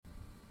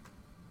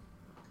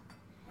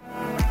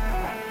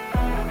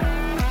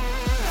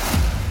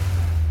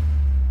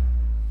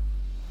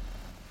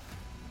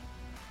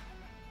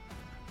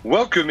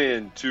Welcome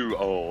in to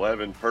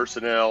 11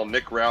 Personnel.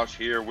 Nick Roush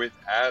here with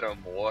Adam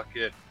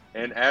Luckett.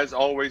 And as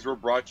always, we're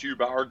brought to you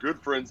by our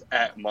good friends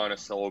at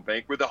Monticello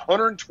Bank. With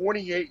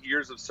 128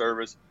 years of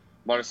service,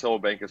 Monticello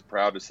Bank is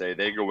proud to say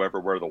they go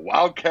everywhere the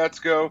Wildcats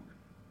go. It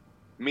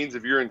means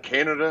if you're in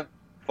Canada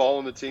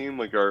following the team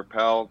like our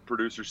pal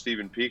producer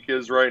Stephen Peak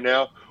is right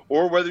now,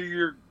 or whether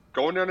you're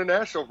going down to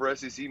Nashville for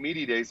SEC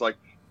Media Days like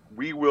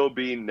we will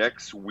be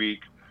next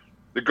week,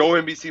 the Go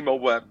NBC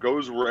mobile app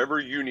goes wherever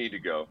you need to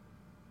go.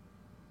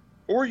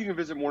 Or you can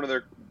visit one of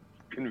their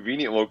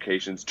convenient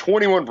locations,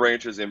 21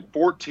 branches in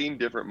 14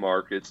 different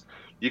markets.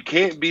 You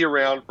can't be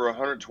around for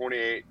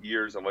 128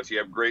 years unless you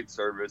have great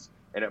service.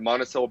 And at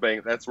Monticello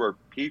Bank, that's where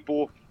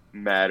people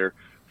matter.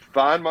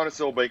 Find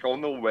Monticello Bank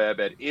on the web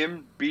at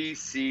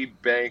mbcbank.com.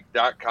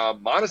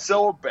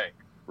 Monticello Bank,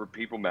 where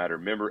people matter.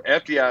 Member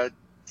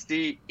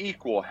FDIC,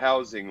 equal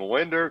housing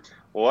lender.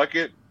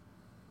 Luckett,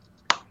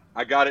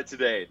 I got it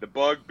today. The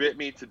bug bit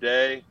me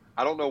today.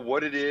 I don't know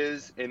what it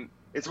is. And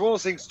it's one of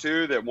those things,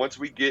 too, that once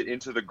we get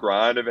into the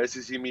grind of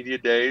SEC Media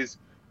Days,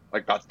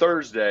 like by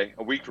Thursday,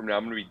 a week from now,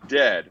 I'm going to be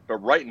dead. But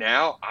right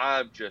now,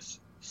 I'm just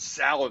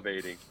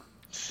salivating.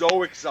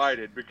 So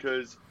excited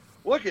because,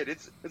 look,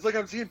 it's like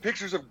I'm seeing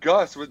pictures of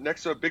Gus with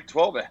next to a Big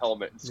 12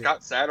 helmet and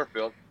Scott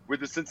Satterfield with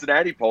the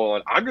Cincinnati polo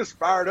on. I'm just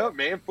fired up,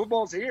 man.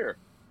 Football's here.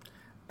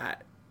 I'm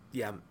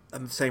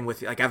the same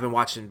with you. Like, I've been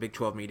watching Big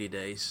 12 Media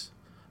Days.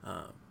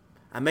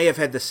 I may have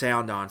had the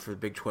sound on for the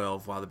Big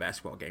 12 while the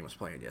basketball game was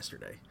playing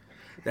yesterday.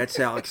 That's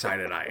how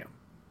excited I am.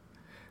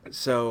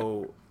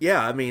 So,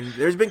 yeah, I mean,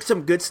 there's been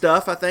some good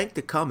stuff, I think,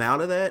 to come out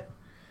of that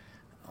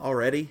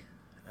already.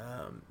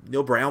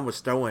 Neil Brown was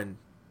throwing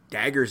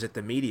daggers at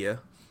the media.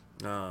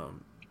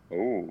 They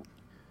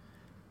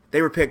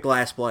were picked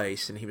last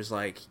place, and he was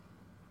like,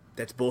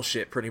 that's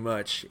bullshit pretty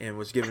much, and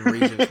was giving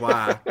reasons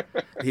why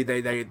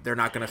they're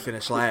not going to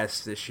finish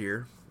last this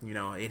year. You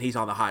know, and he's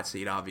on the hot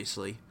seat,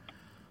 obviously.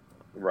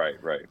 Right.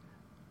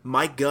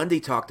 Mike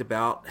Gundy talked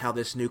about how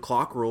this new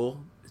clock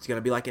rule, it's going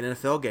to be like an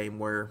NFL game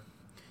where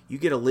you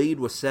get a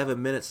lead with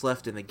 7 minutes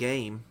left in the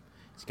game.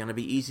 It's going to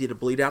be easy to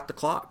bleed out the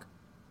clock.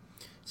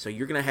 So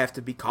you're going to have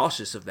to be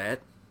cautious of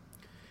that.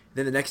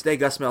 Then the next day,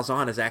 Gus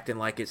Malzahn is acting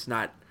like it's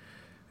not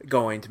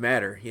going to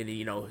matter.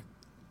 You know,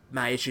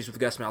 my issues with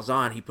Gus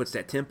Malzahn, he puts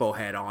that tempo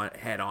hat on,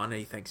 and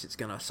he thinks it's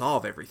going to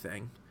solve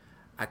everything.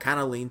 I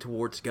kind of lean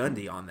towards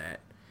Gundy on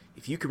that.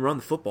 If you can run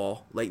the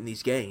football late in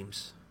these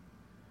games,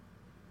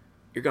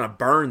 you're going to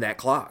burn that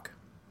clock.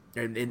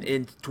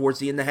 And towards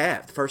the end of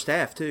the first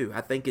half, too.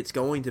 I think it's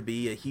going to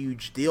be a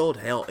huge deal to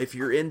help. If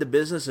you're in the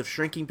business of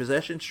shrinking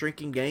possessions,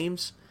 shrinking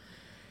games,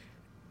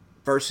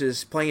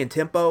 versus playing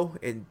tempo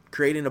and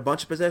creating a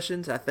bunch of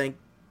possessions, I think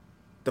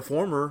the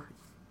former,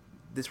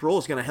 this rule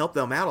is going to help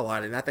them out a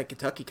lot. And I think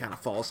Kentucky kind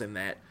of falls in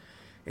that.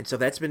 And so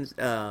that's been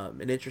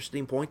an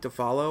interesting point to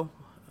follow.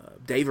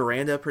 Dave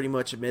Aranda pretty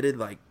much admitted,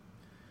 like,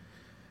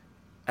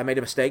 I made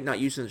a mistake not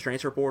using the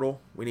transfer portal.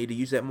 We need to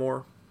use that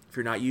more. If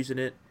you're not using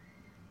it,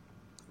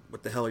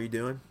 what the hell are you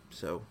doing?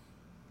 So,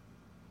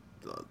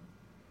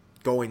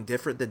 going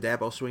different than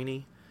Dabo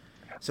Swinney.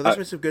 So there's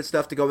been some good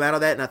stuff to go out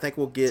of that, and I think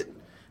we'll get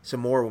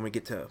some more when we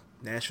get to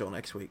Nashville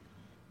next week.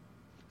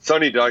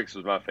 Sonny Dykes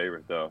was my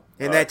favorite, though.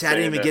 And I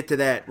didn't even get to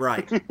that,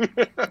 right.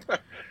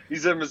 He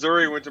said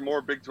Missouri went to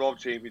more Big 12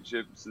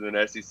 championships than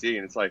SEC,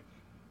 and it's like,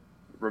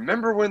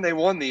 remember when they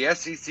won the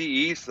SEC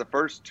East the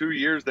first 2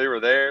 years they were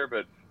there?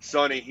 But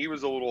Sonny, he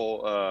was a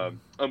little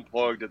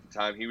unplugged at the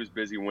time. He was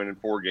busy winning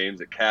 4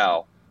 games at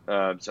Cal.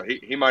 So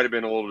he might have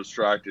been a little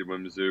distracted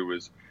when Mizzou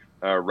was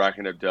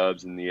racking up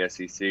dubs in the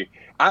SEC.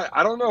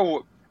 I don't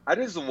know. I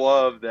just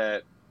love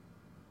that,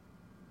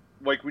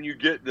 like, when you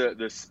get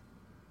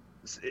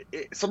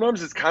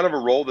sometimes it's kind of a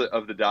roll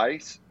of the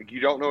dice. Like, you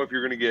don't know if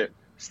you're going to get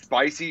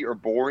spicy or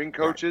boring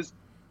coaches.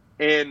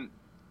 Right. And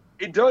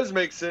it does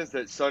make sense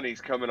that Sonny's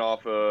coming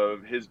off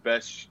of his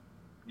best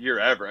year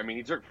ever. I mean,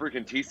 he took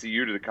freaking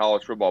TCU to the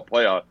college football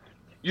playoff.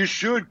 You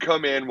should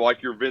come in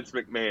like you're Vince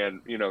McMahon,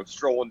 you know,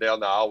 strolling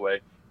down the aisleway.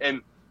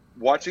 And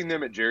watching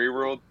them at Jerry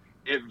World,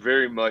 it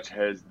very much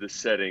has the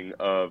setting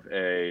of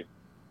a,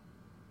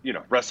 you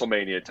know,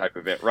 WrestleMania type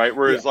event, right?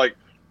 Whereas, like,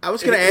 I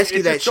was going to ask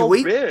you that. Should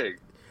we? Big.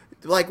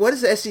 Like, what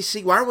is the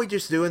SEC? Why aren't we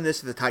just doing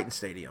this at the Titan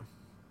Stadium?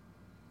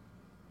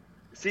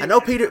 See, I know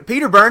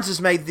Peter Burns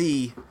has made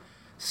the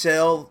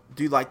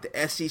do like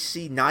the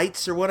SEC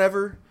nights or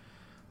whatever,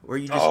 where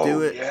you just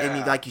do it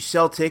and you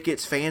sell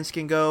tickets, fans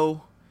can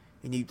go,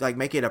 and you like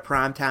make it a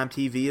primetime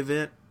TV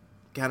event,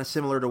 kind of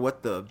similar to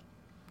what the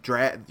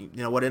draft, you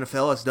know, what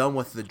NFL has done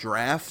with the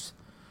draft.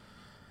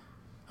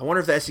 I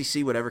wonder if the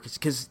SEC would ever,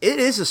 because it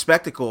is a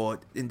spectacle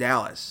in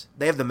Dallas.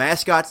 They have the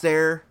mascots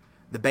there,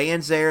 the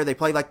band's there. They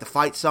play like the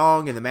fight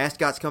song, and the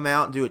mascots come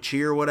out and do a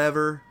cheer or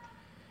whatever.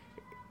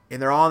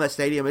 And they're all in that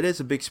stadium. It is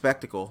a big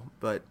spectacle,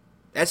 but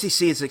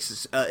SEC is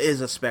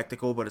a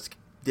spectacle, but it's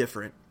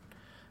different.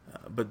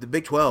 But the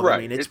Big 12, right. I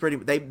mean, it's pretty.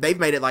 They've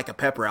made it like a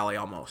pep rally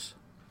almost.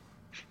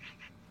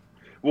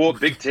 Well,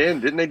 Big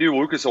 10, didn't they do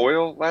Lucas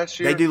Oil last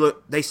year? They do.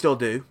 They still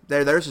do.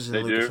 Theirs is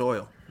in Lucas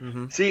Oil.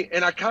 See,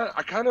 and I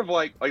kind of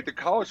like the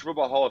College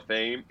Football Hall of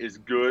Fame is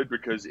good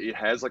because it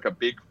has like a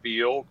big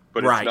feel,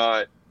 but Right. it's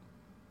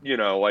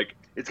not, like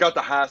it's got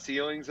the high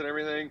ceilings and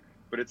everything,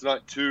 but it's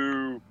not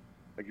too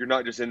like you're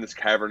not just in this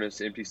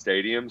cavernous empty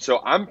stadium.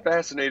 So I'm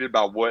fascinated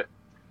by what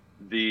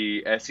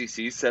the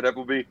SEC setup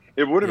will be.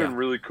 It would have Yeah. been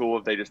really cool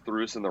if they just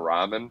threw us in the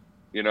Ryman,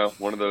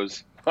 one of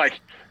those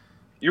like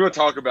you want to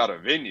talk about a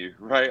venue,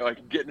 right?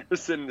 Like getting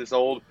us in this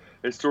old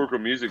historical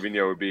music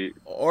venue would be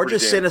Or pretty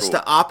just damn send us cool.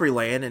 to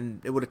Opryland,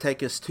 and it would have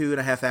taken us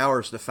 2.5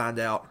 hours to find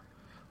out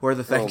where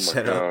the Oh thing's my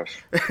set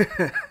gosh.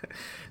 up.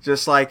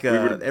 Just like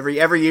would've-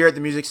 every year at the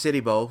Music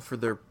City Bowl for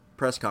their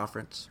press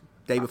conference,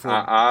 day before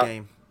I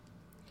game.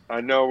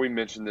 I know we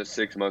mentioned this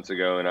 6 months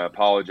ago, and I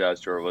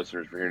apologize to our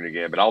listeners for hearing it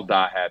again, but I'll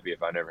die happy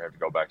if I never have to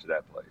go back to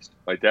that place.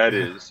 Like that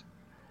is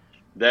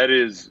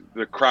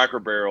the Cracker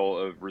Barrel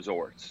of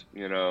resorts,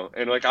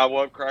 And like I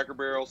love Cracker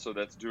Barrel, so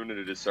that's doing it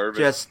a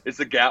disservice. It's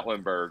the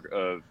Gatlinburg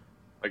of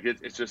like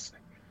it's just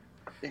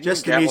the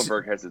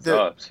Gatlinburg has its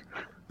ups.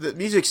 The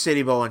Music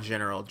City Bowl in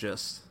general,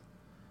 just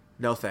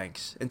no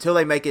thanks until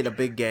they make it a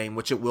big game,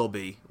 which it will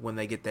be when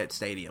they get that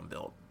stadium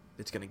built.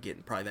 It's going to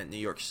get probably that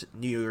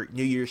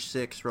New Year's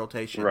 6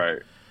 rotation, Right?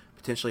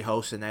 Potentially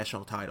host a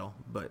national title,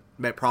 but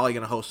probably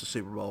going to host a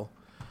Super Bowl.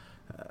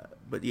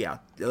 But yeah,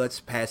 let's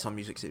pass on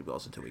Music City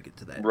Bowls until we get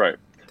to that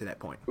to that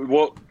point.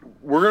 Well,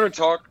 we're going to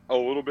talk a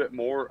little bit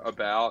more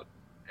about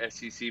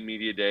SEC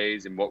Media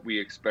Days and what we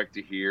expect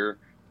to hear.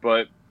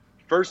 But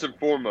first and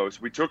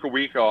foremost, we took a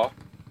week off,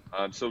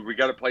 so we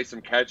got to play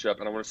some catch up.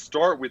 And I want to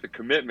start with the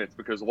commitments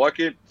because,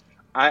 Luckett,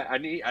 I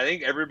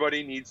think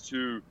everybody needs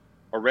to,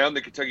 around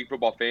the Kentucky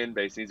football fan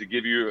base, needs to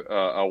give you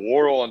a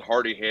Laurel and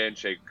Hardy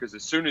handshake because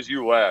as soon as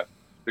you left,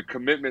 the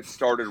commitments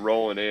started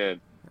rolling in,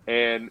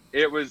 and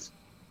it was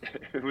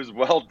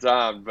well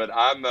timed. But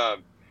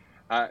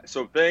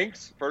so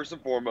thanks first and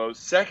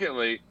foremost.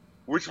 Secondly,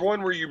 which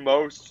one were you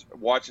most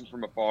watching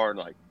from afar and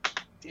like,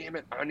 damn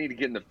it, I need to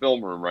get in the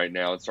film room right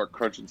now and start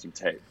crunching some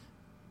tape?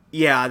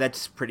 Yeah,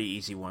 that's a pretty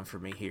easy one for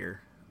me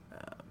here.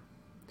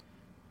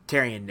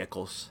 Terrion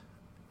Nichols.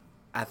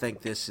 I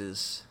think this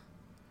is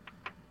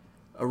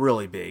a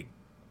really big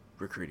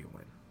recruiting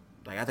win.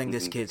 Like I think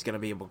this kid's going to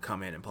be able to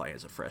come in and play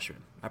as a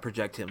freshman. I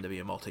project him to be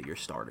a multi-year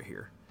starter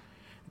here.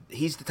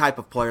 He's the type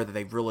of player that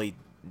they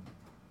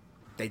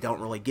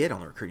don't really get on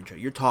the recruiting trail.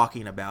 You're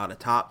talking about a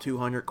top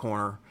 200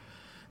 corner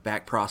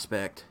back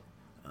prospect.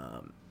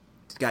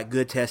 He's got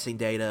good testing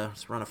data.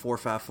 He's run a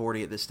 4.5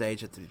 40 at this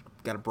stage.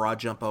 Got a broad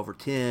jump over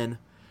 10.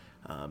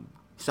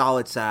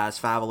 Solid size,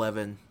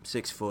 5'11",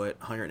 6 foot,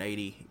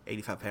 180,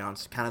 85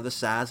 pounds. Kind of the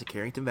size of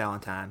Carrington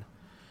Valentine.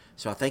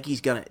 So I think he's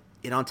going to,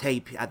 and on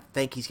tape, I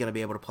think he's going to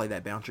be able to play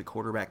that boundary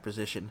quarterback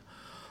position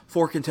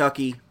for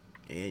Kentucky.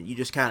 And you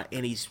just kind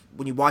of,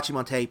 when you watch him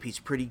on tape, he's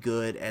pretty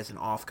good as an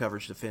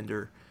off-coverage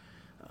defender.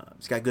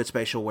 He's got good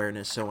spatial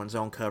awareness, so in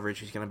zone coverage,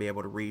 he's going to be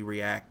able to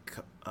react,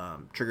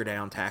 trigger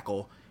down,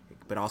 tackle,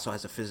 but also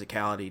has a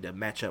physicality to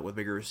match up with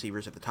bigger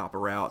receivers at the top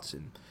of routes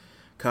and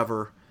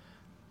cover.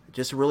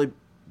 Just a really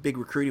big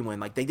recruiting win.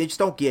 Like they just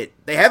don't get,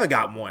 they haven't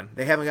gotten one.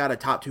 They haven't got a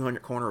top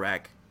 200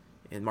 cornerback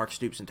in Mark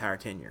Stoops' entire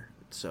tenure.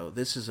 So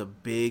this is a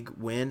big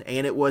win,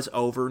 and it was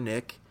over,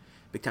 Nick.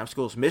 Big-time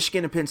schools.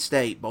 Michigan and Penn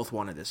State both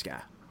wanted this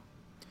guy.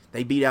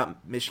 They beat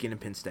out Michigan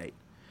and Penn State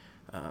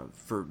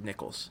for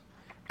Nichols.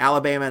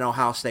 Alabama and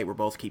Ohio State were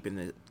both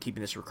keeping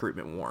this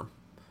recruitment warm,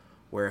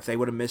 where if they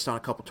would have missed on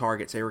a couple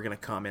targets, they were going to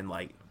come in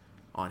light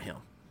on him.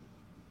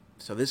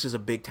 So this is a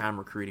big-time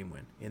recruiting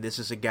win. And this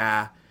is a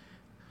guy,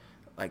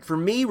 like for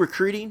me,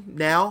 recruiting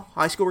now,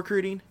 high school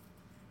recruiting,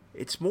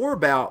 it's more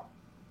about,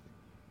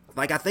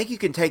 like I think you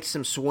can take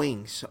some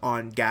swings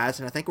on guys,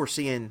 and I think we're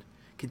seeing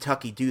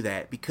Kentucky do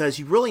that because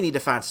you really need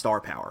to find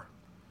star power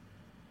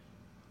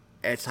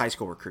as high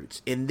school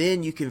recruits. And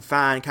then you can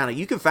find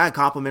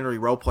complimentary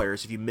role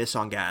players if you miss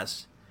on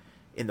guys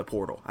in the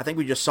portal. I think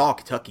we just saw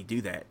Kentucky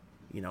do that.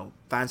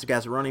 Find some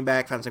guys at running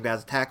back, find some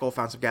guys at tackle,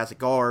 find some guys at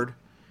guard,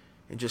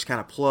 and just kind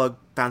of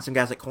find some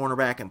guys at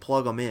cornerback and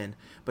plug them in.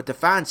 But to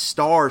find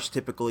stars,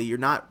 typically, you're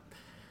not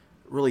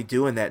really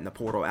doing that in the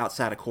portal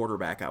outside of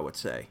quarterback, I would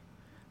say.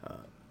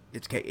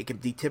 It can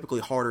be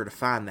typically harder to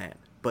find that.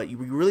 But you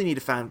really need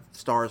to find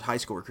stars high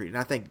school recruiting.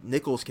 And I think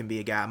Nichols can be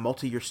a guy,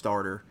 multi-year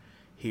starter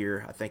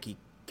here. I think he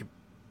can,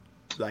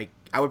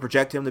 I would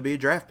project him to be a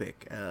draft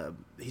pick.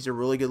 He's a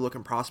really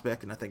good-looking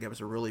prospect, and I think that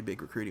was a really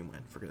big recruiting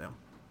win for them.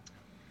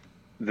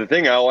 The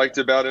thing I liked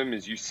about him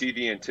is you see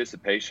the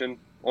anticipation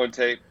on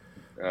tape.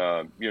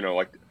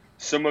 Like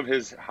some of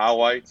his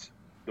highlights,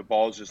 the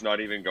ball's just not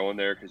even going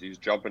there because he's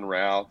jumping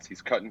routes.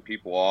 He's cutting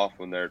people off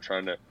when they're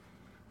trying to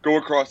go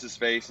across his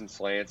face and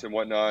slants and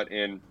whatnot.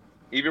 And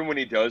even when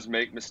he does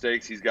make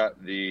mistakes, he's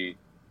got the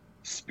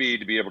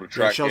speed to be able to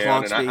track shows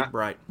down. Long speed,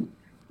 right.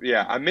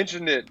 Yeah, I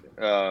mentioned it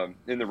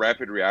in the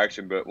rapid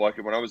reaction, but like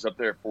when I was up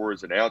there for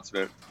his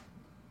announcement,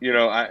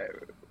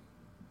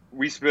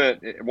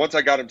 once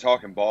I got him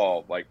talking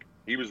ball, like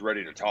he was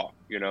ready to talk,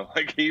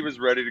 like he was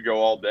ready to go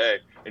all day.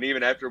 And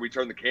even after we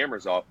turned the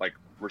cameras off, like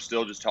we're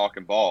still just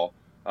talking ball.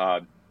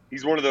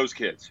 He's one of those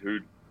kids who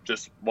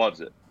just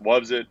loves it.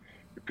 Loves it.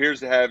 Appears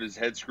to have his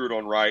head screwed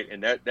on right,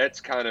 and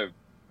that's kind of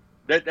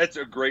that's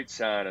a great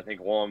sign, I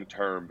think, long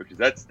term, because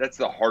that's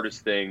the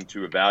hardest thing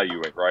to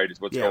evaluate, right? Is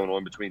what's going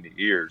on between the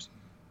ears.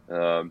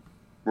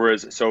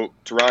 Whereas, so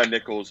to Ryan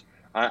Nichols,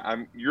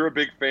 you're a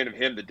big fan of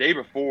him. The day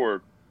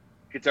before,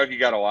 Kentucky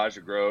got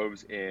Elijah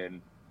Groves,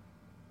 and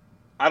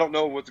I don't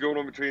know what's going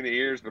on between the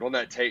ears, but on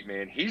that tape,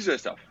 man, he's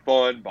just a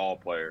fun ball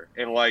player.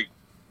 And like,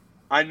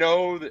 I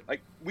know that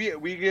like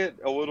we get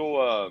a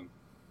little.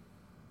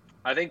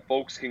 I think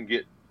folks can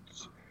get.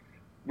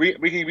 We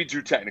can be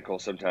too technical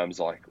sometimes.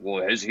 Like,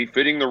 well, is he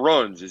fitting the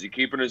runs? Is he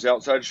keeping his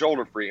outside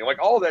shoulder free? And like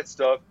all that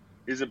stuff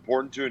is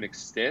important to an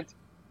extent.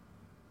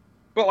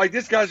 But like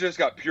this guy's just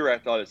got pure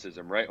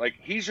athleticism, right? Like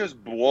he's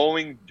just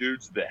blowing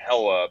dudes the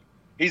hell up.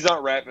 He's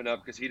not wrapping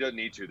up because he doesn't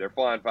need to. They're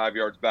flying 5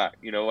 yards back.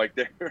 You know, like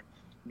they're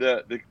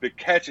the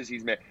catches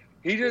he's made.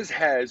 He just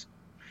has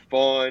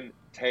fun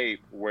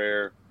tape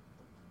where,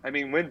 I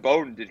mean, Lynn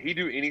Bowden, did he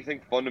do anything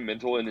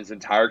fundamental in his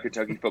entire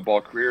Kentucky football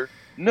career?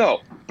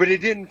 No, but it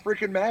didn't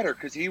freaking matter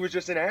because he was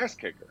just an ass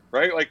kicker,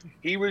 right? Like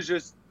he was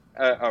just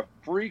a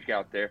freak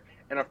out there.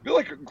 And I feel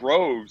like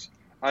Groves,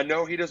 I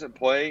know he doesn't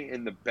play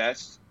in the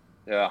best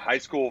high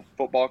school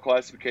football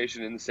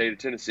classification in the state of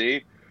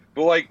Tennessee,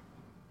 but like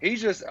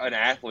he's just an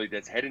athlete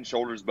that's head and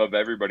shoulders above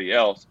everybody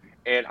else.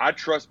 And I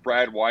trust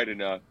Brad White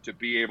enough to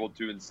be able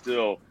to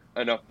instill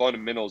enough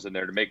fundamentals in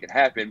there to make it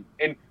happen.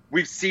 And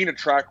we've seen a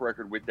track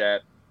record with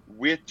that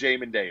with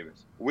Jamin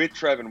Davis, with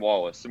Trevin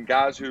Wallace, some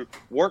guys who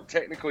weren't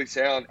technically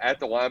sound at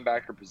the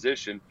linebacker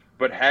position,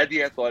 but had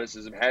the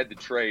athleticism, had the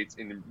traits,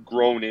 and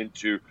grown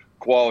into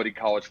quality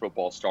college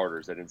football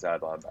starters at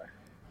inside linebacker.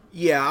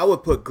 Yeah, I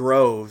would put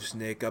Groves,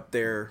 Nick, up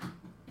there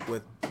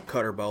with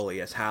Cutter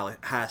Boley as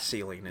high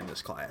ceiling in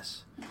this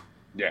class.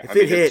 Yeah, if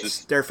it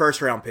hits, they're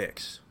first-round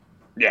picks.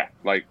 Yeah,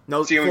 like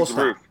no ceiling's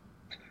the roof.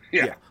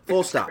 Yeah,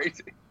 full stop.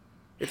 Crazy.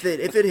 If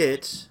it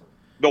hits,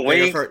 the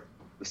length,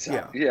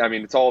 yeah, I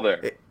mean it's all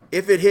there.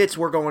 If it hits,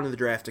 we're going to the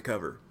draft to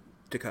cover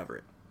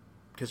it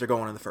because they're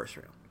going in the first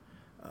round.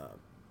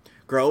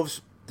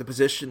 Groves, the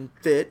position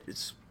fit.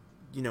 It's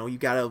you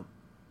gotta.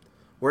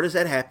 Where does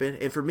that happen?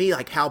 And for me,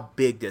 like how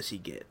big does he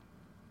get?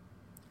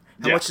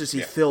 How much does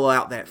he fill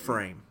out that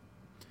frame?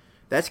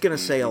 That's going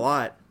to say a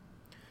lot.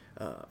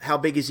 How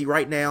big is he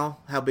right now?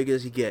 How big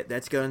does he get?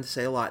 That's going to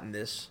say a lot in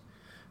this.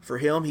 For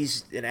him,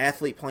 he's an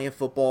athlete playing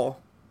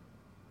football.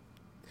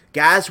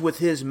 Guys with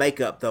his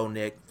makeup, though,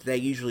 Nick, they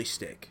usually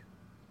stick.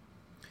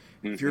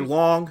 Mm-hmm. If you're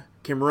long,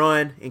 can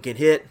run, and can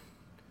hit,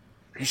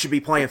 you should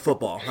be playing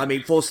football. I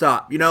mean, full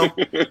stop.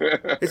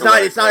 It's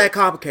not that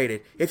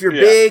complicated. If you're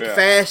big,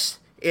 fast,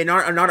 and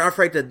are not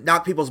afraid to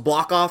knock people's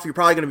block off, you're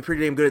probably going to be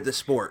pretty damn good at this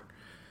sport.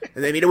 I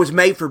mean, it was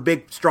made for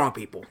big, strong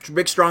people.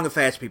 Big, strong, and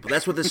fast people.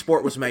 That's what this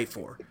sport was made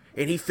for.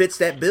 And he fits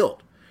that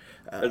build.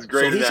 That's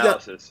great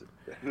analysis.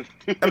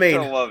 I mean,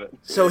 I love it.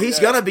 So he's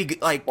going to be,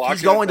 like,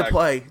 he's going to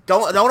play.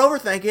 Don't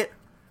overthink it.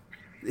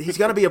 He's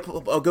going to be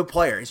a good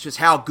player. It's just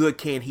how good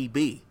can he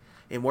be?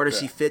 And where does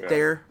he fit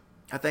there?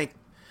 I think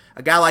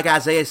a guy like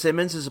Isaiah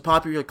Simmons is a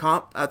popular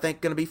comp, I think,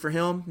 going to be for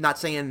him. Not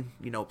saying,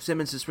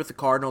 Simmons is with the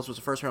Cardinals, was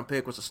a first-round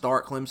pick, was a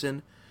star at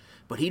Clemson.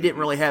 But he didn't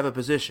really have a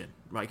position.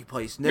 Right? He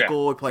plays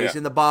nickel, he plays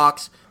in the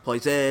box,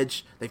 plays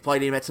edge. They've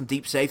played him at some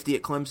deep safety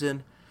at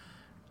Clemson.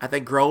 I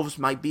think Groves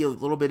might be a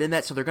little bit in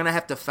that, so they're going to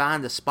have to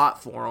find a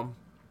spot for him.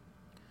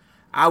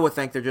 I would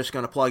think they're just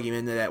going to plug him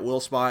into that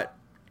will spot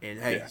and,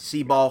 hey,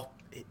 see ball,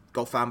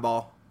 go find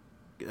ball,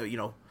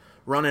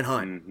 run and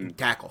hunt, and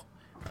tackle.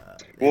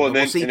 We'll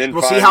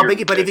see how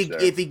big. But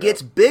if he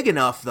gets big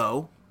enough,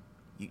 though,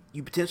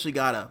 you potentially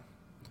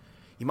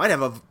you might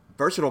have a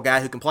versatile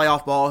guy who can play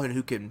off ball and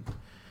who can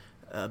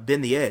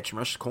bend the edge,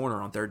 rush the corner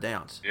on third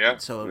downs. Yeah.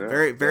 So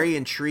very very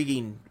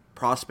intriguing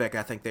prospect,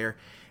 I think there,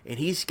 and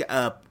he's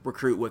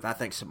recruit with I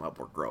think some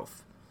upward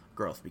growth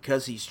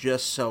because he's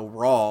just so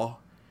raw.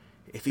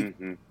 If he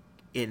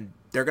and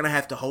they're going to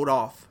have to hold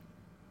off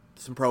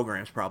some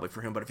programs probably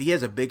for him, but if he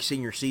has a big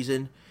senior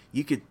season,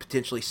 you could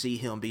potentially see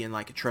him being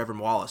like a Trevor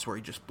Wallace where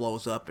he just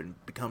blows up and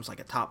becomes like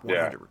a top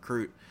 100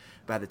 recruit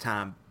by the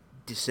time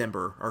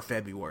December or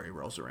February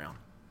rolls around.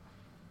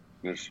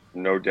 There's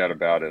no doubt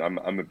about it.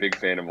 I'm a big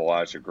fan of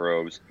Elijah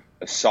Groves.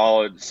 A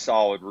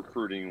solid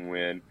recruiting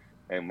win,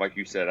 and like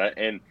you said,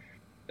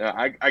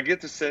 I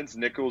get the sense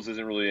Nichols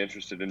isn't really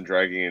interested in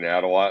dragging it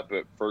out a lot,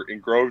 but in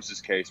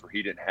Groves' case, where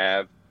he didn't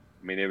have,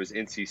 I mean, it was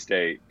NC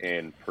State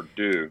and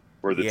Purdue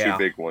were the two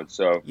big ones.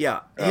 So him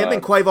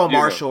and Quavo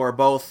Marshall are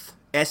both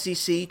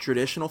SEC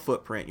traditional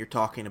footprint. You're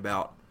talking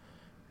about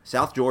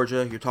South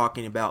Georgia. You're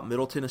talking about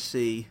Middle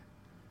Tennessee.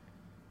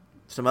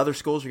 Some other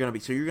schools are going to be,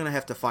 so you're going to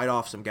have to fight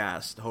off some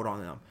guys to hold on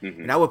to them.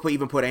 Mm-hmm. And I would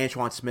even put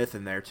Antoine Smith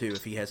in there, too,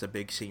 if he has a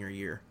big senior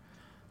year.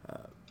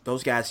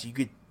 Those guys,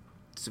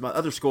 some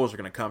other schools are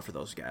going to come for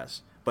those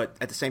guys. But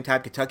at the same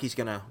time, Kentucky's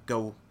going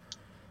to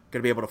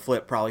be able to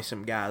flip probably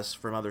some guys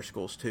from other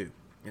schools, too.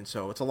 And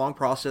so it's a long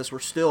process. We're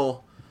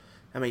still,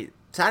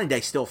 signing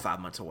day's still 5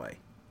 months away.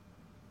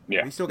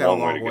 Yeah. We still got a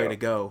long way to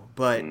go.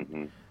 But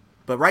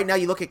right now,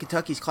 you look at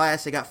Kentucky's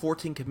class, they got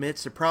 14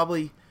 commits. They're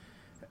probably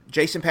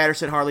Jason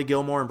Patterson, Harley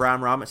Gilmore, and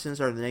Brian Robinson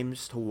are the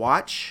names to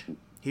watch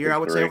here, I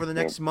would say, over the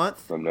next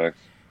month. From next.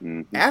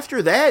 Mm-hmm.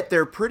 After that,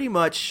 they're pretty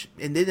much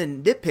in the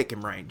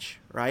nitpicking range,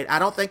 right? I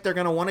don't think they're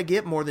going to want to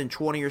get more than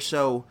 20 or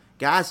so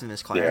guys in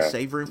this class,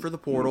 save room for the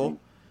portal.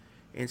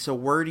 And so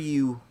where do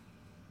you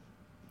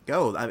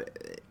go?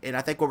 And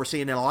I think what we're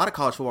seeing in a lot of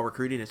college football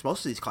recruiting is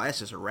most of these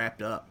classes are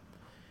wrapped up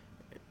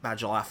by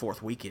July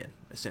 4th weekend,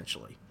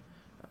 essentially.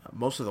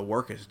 Most of the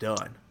work is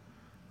done.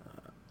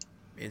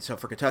 And so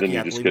for Kentucky,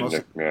 I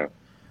believe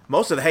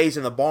most of the hay's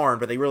in the barn,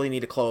 but they really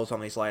need to close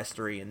on these last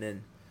three and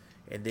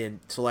then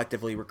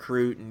selectively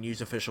recruit and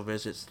use official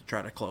visits to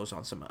try to close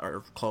on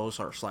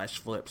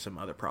flip some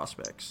other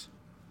prospects.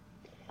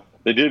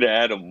 They did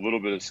add a little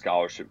bit of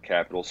scholarship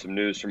capital. Some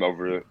news from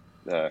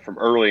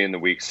early in the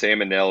week: Sam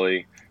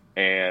Anelli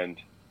and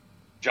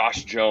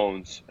Josh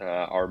Jones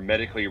are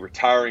medically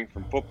retiring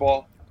from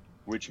football,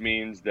 which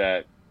means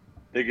that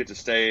they get to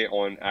stay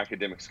on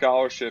academic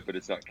scholarship, but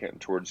it's not counting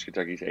towards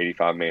Kentucky's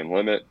 85-man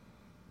limit.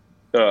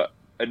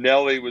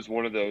 Anelli was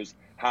one of those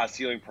high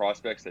ceiling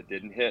prospects that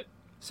didn't hit.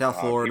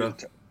 South Florida.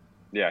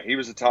 He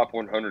was a top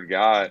 100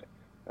 guy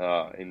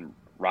in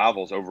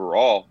Rivals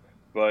overall,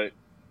 but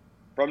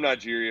from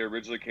Nigeria,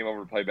 originally came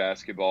over to play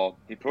basketball.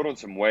 He put on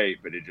some weight,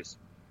 but it just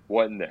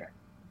wasn't there.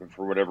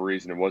 For whatever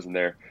reason, it wasn't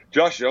there.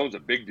 Josh Jones, a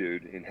big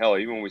dude, and hell,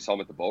 even when we saw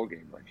him at the bowl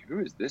game, like, who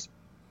is this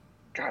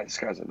guy? This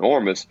guy's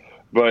enormous.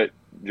 But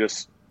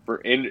just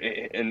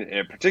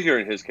in particular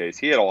in his case,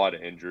 he had a lot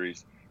of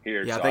injuries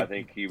here. Yeah, so I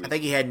think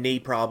he had knee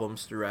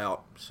problems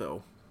throughout.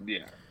 So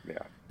yeah,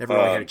 never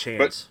really had a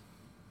chance.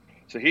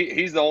 So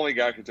he's the only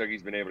guy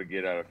Kentucky's been able to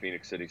get out of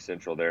Phoenix City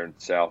Central there in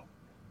South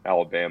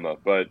Alabama.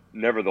 But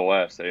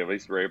nevertheless, they at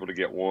least were able to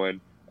get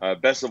one.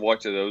 Best of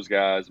luck to those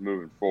guys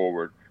moving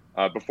forward.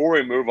 Before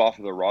we move off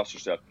of the roster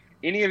stuff,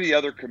 any of the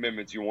other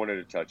commitments you wanted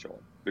to touch on?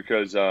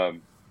 Because I'll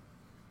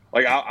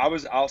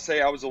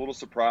say I was a little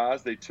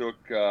surprised they took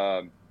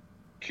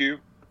Q.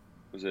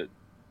 Was it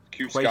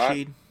Q Scott?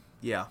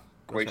 Yeah.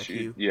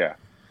 Q. Yeah.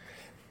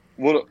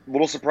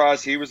 Little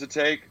surprised he was a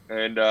take,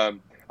 and I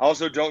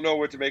also don't know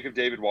what to make of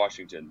David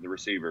Washington, the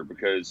receiver,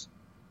 because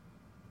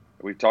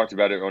we've talked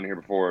about it on here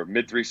before.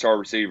 Mid 3-star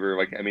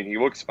receiver, he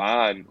looks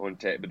fine on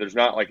tape, but there's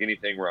not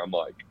anything where I'm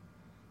like,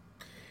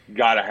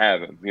 gotta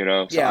have him,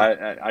 So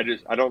yeah.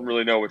 I don't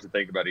really know what to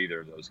think about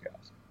either of those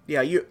guys.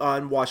 Yeah,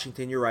 on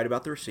Washington, you're right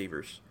about the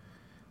receivers.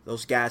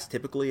 Those guys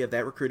typically of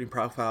that recruiting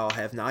profile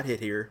have not hit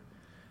here,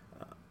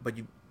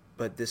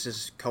 but this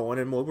is Cohen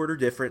and Woodward are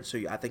different, so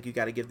I think you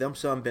got to give them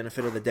some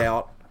benefit of the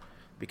doubt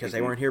because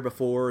they weren't here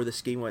before, the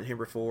scheme wasn't here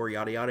before,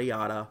 yada yada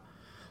yada.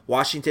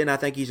 Washington, I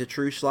think he's a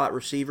true slot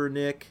receiver,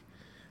 Nick.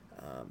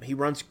 He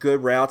runs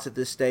good routes at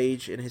this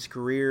stage in his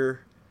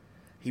career.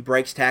 He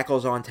breaks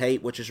tackles on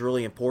tape, which is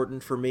really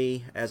important for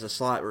me as a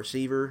slot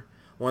receiver.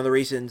 One of the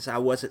reasons I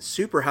wasn't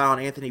super high on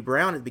Anthony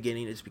Brown at the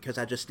beginning is because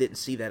I just didn't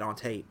see that on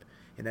tape.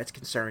 And that's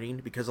concerning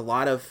because a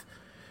lot of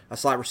a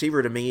slot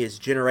receiver to me is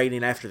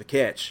generating after the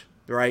catch,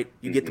 right?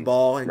 You get the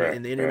ball in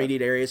the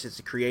intermediate areas, it's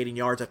creating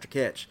yards after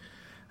catch.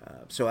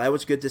 So that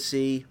was good to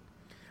see.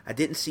 I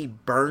didn't see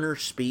burner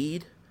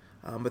speed,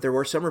 but there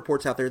were some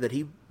reports out there that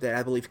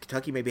I believe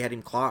Kentucky maybe had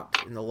him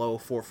clocked in the low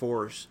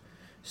 4.4s.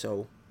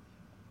 So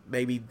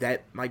maybe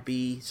that might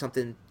be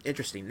something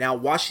interesting. Now,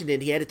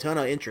 Washington, he had a ton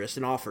of interest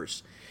and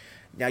offers.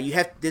 Now,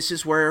 this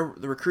is where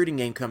the recruiting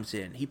game comes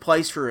in. He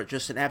plays for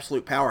just an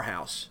absolute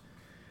powerhouse.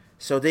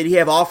 So did he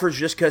have offers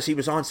just because he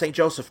was on St.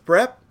 Joseph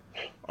Prep?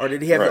 Or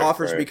did he have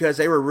offers because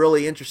they were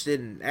really interested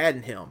in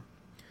adding him?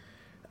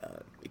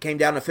 It came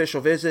down to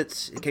official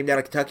visits. It came down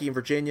to Kentucky and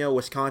Virginia.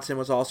 Wisconsin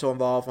was also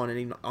involved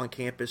on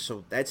campus.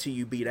 So that's who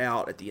you beat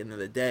out at the end of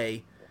the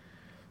day.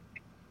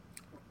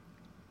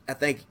 I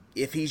think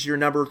if he's your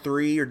number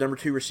 3 or number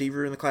 2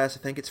 receiver in the class, I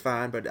think it's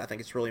fine. But I think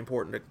it's really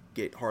important to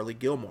get Harley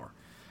Gilmore.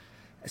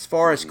 As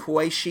far as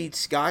Quay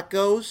Scott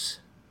goes,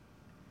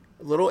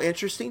 a little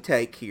interesting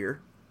take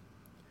here.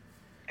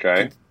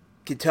 Okay.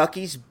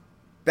 Kentucky's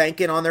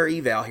banking on their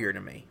eval here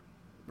to me,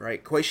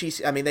 right?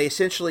 They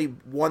essentially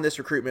won this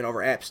recruitment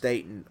over App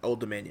State and Old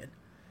Dominion.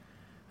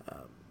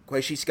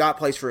 Quay Scott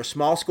plays for a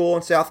small school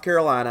in South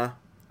Carolina,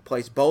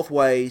 plays both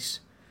ways.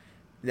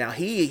 Now,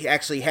 he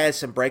actually has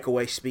some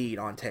breakaway speed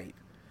on tape.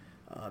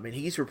 And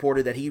he's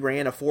reported that he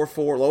ran a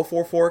 4.4, low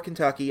 4.4 at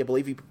Kentucky. I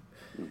believe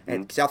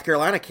at South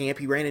Carolina camp,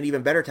 he ran an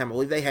even better time. I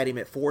believe they had him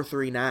at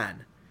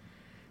 4.39.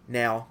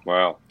 Now,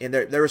 wow. And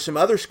there were some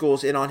other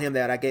schools in on him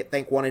that I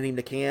think wanted him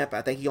to camp.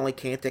 I think he only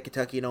camped at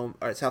Kentucky or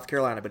at South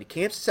Carolina, but he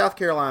camps at South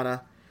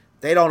Carolina.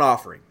 They don't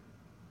offer him.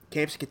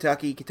 Camps at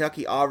Kentucky.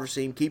 Kentucky offers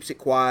him, keeps it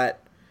quiet,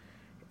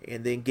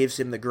 and then gives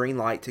him the green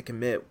light to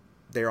commit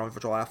there on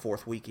July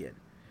 4th weekend.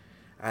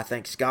 I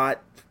think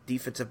Scott,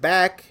 defensive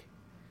back.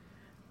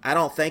 I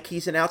don't think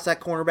he's an outside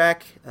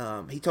cornerback.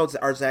 He told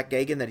our Zach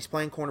Gagan that he's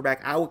playing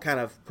cornerback. I would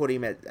kind of put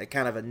him at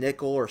kind of a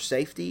nickel or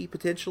safety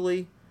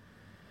potentially.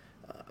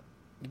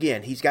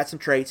 Again, he's got some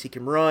traits. He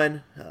can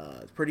run.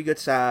 Pretty good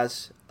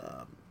size.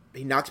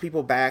 He knocks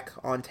people back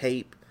on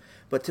tape.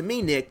 But to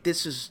me, Nick,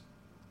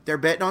 they're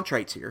betting on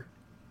traits here.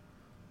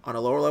 on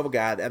a lower level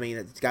guy. I mean,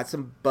 it's got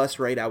some bust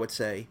rate, I would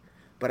say,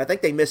 but I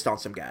think they missed on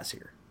some guys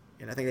here,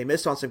 and I think they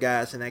missed on some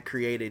guys, and that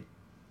created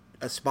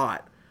a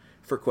spot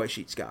for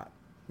Quay Scott.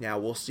 Now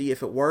we'll see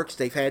if it works.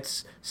 They've had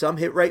some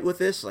hit rate with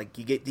this. Like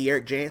you get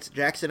De'Aaron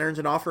Jackson earns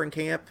an offer in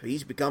camp.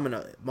 He's becoming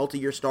a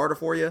multi-year starter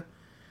for you.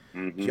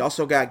 Mm-hmm. You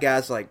also got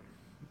guys like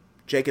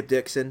Jacob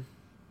Dixon,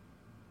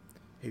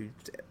 who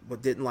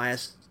didn't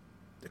last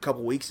a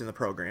couple weeks in the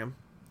program,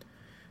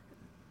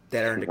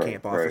 that earned a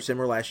camp offer. Right.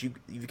 Similar last,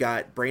 you've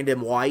got Brandon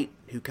White,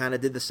 who kind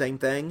of did the same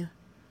thing.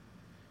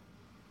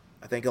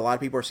 I think a lot of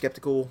people are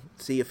skeptical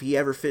to see if he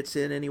ever fits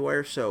in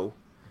anywhere. So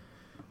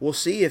we'll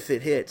see if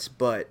it hits.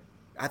 But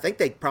I think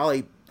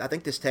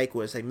this take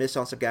was they missed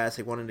on some guys.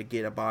 They wanted to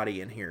get a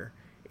body in here.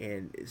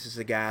 And this is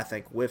a guy, I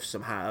think, with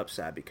some high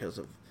upside because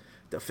of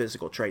the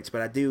physical traits.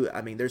 But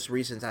there's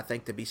reasons, I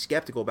think, to be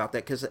skeptical about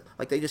that because,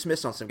 like, they just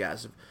missed on some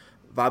guys.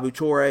 Vabu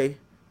Torre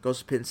goes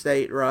to Penn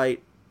State,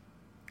 right?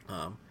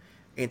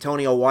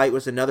 Antonio White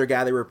was another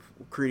guy they were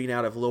recruiting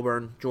out of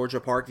Lilburn, Georgia,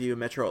 Parkview,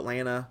 Metro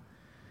Atlanta.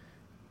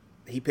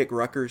 He picked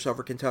Rutgers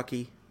over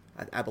Kentucky.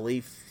 I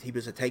believe he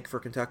was a take for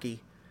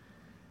Kentucky.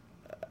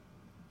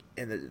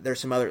 And there's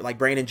some other, like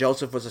Brandon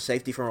Joseph was a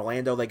safety from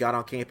Orlando. They got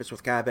on campus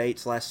with Kai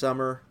Bates last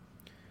summer.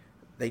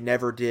 They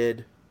never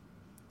did,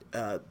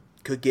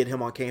 could get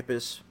him on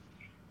campus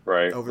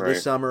over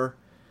this summer.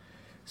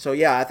 So,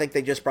 yeah, I think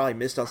they just probably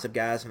missed on some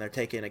guys, and they're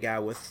taking a guy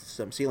with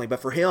some ceiling.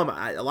 But for him,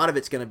 a lot of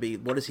it's going to be,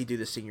 what does he do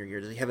this senior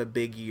year? Does he have a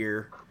big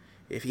year?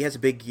 If he has a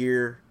big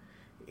year,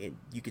 and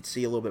you could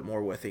see a little bit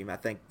more with him, I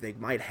think they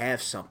might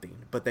have something.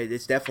 But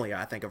it's definitely,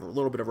 I think, a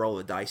little bit of roll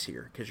of the dice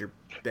here because you're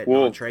betting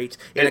on traits.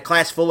 In a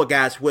class full of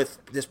guys with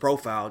this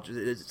profile,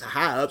 it's a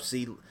high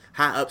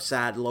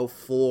upside, low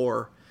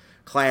floor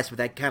class. But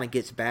that kind of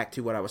gets back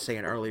to what I was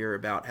saying earlier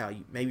about how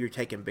maybe you're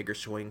taking bigger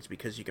swings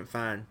because you can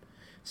find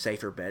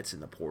safer bets in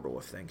the portal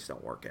if things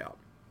don't work out.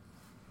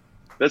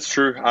 That's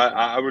true.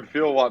 I would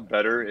feel a lot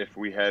better if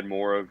we had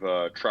more of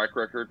a track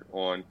record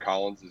on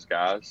Collins'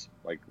 guys,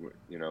 like,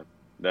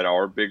 that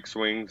are big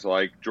swings,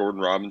 like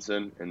Jordan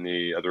Robinson and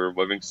the other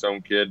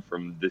Livingstone kid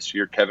from this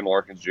year, Kevin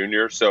Larkins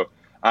Jr. So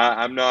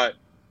I'm not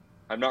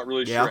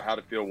really sure how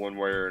to feel one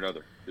way or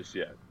another just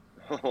yet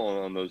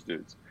on those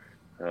dudes.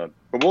 But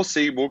we'll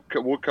see.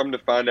 We'll come to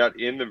find out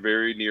in the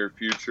very near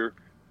future.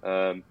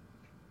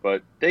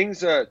 But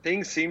things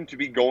seem to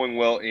be going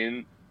well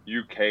in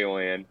UK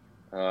land.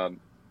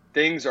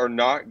 Things are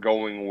not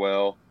going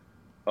well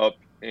up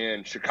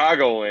in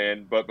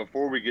Chicagoland. But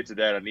before we get to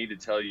that, I need to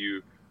tell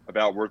you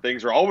about where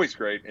things are always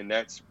great, and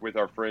that's with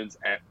our friends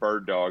at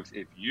Bird Dogs.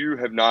 If you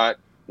have not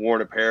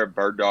worn a pair of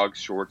Bird Dogs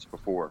shorts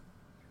before,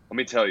 let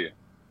me tell you,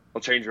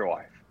 it'll change your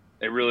life.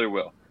 It really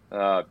will.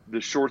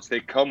 The shorts, they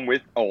come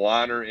with a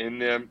liner in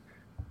them.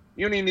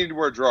 You don't even need to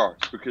wear drawers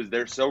because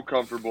they're so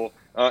comfortable.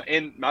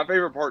 And my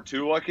favorite part,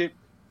 too, Lucky,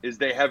 is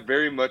they have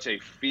very much a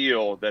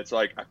feel that's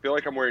like, I feel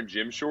like I'm wearing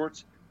gym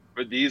shorts,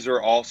 but these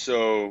are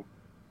also,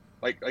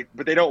 but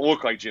they don't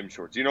look like gym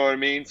shorts. You know what I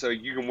mean? So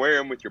you can wear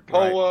them with your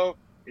polo. Right.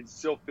 And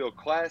still feel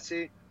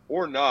classy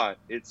or not.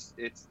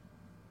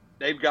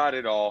 They've got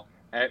it all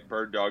at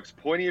Bird Dogs.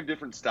 Plenty of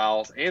different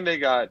styles, and they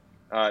got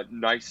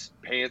nice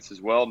pants as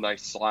well,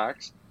 nice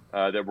slacks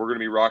that we're going to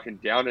be rocking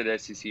down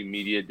at SEC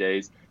Media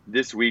Days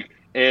this week.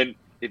 And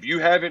if you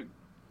want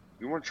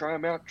to try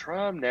them out,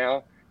 try them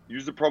now.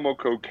 Use the promo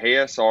code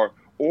KSR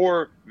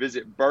or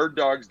visit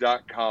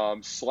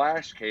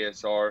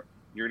birddogs.com/KSR.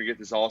 You're going to get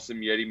this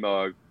awesome Yeti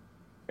mug.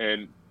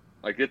 And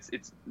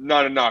it's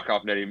not a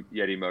knockoff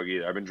Yeti mug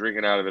either. I've been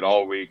drinking out of it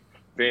all week.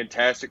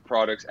 Fantastic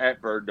products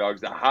at Bird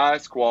Dogs. The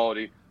highest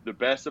quality, the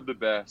best of the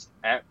best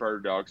at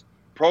Bird Dogs.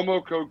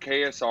 Promo code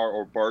KSR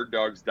or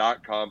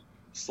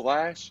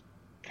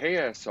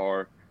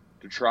birddogs.com/KSR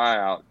to try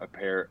out a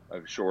pair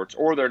of shorts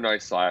or their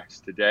nice slacks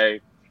today.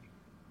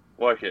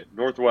 Like it.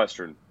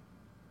 Northwestern.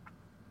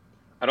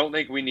 I don't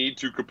think we need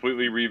to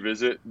completely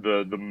revisit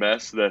the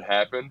mess that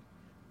happened.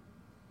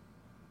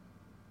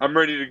 I'm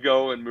ready to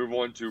go and move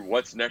on to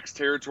what's next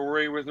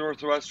territory with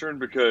Northwestern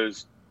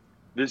because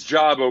this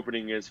job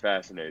opening is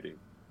fascinating.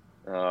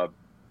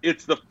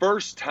 It's the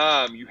first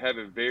time you have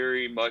a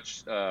very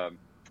much, all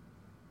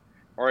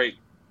right,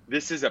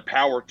 this is a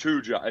Power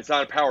 2 job. It's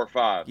not a Power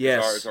 5,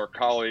 yes. as our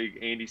colleague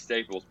Andy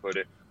Staples put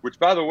it, which,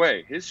 by the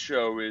way, his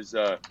show is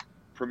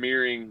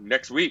premiering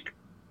next week,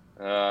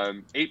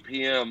 8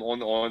 p.m. on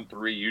the On3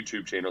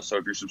 YouTube channel. So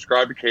if you're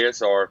subscribed to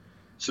KSR,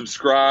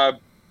 subscribe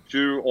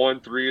to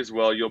On3 as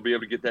well. You'll be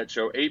able to get that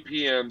show 8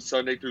 p.m.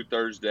 Sunday through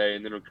Thursday,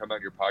 and then it'll come out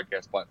on your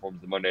podcast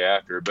platforms the Monday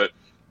after. But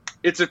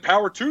it's a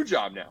Power 2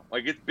 job now.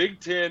 Like, it's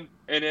Big Ten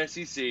and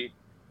SEC.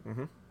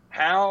 Mm-hmm.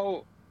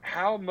 How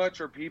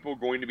much are people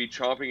going to be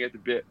chomping at the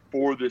bit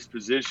for this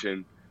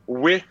position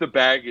with the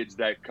baggage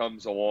that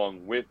comes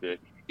along with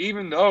it,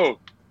 even though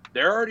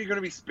they're already going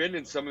to be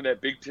spending some of that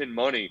Big Ten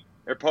money?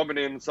 They're pumping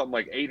in something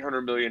like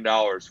 $800 million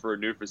for a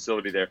new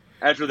facility there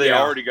after they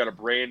already got a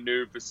brand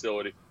new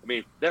facility. I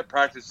mean, that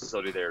practice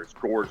facility there is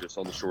gorgeous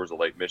on the shores of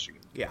Lake Michigan.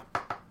 Yeah.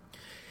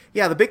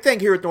 Yeah, the big thing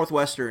here at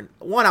Northwestern,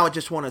 one, I would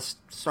just want to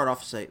start off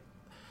and say,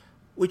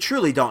 we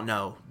truly don't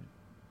know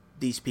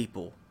these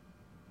people.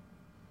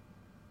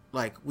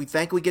 Like, we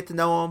think we get to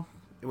know them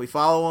and we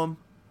follow them,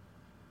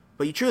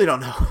 but you truly don't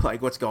know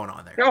like what's going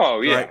on there.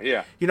 Oh yeah, right?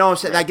 yeah. You know what I'm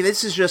saying? Right. Like,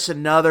 this is just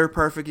another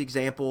perfect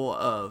example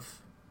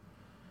of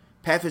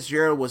Pat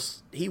Fitzgerald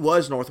was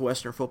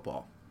Northwestern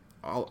football.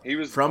 He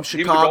was from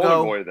Chicago. He was the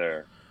golden boy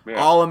there. Yeah.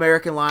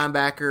 All-American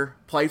linebacker,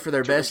 played for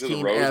their best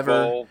team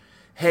ever. Bowl.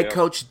 Head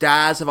coach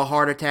dies of a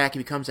heart attack. He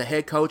becomes a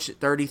head coach at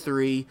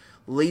 33,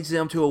 leads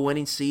them to a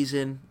winning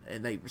season,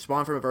 and they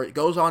respond from it.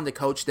 Goes on to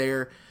coach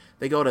there.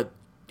 They go to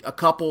a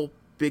couple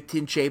Big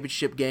Ten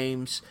championship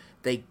games.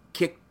 They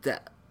kick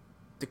the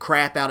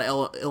crap out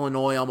of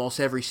Illinois almost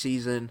every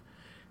season.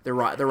 Their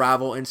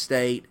rival in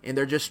state, and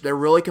they're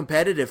really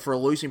competitive for a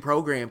losing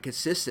program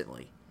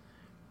consistently.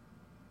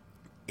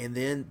 And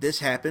then this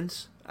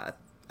happens.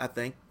 I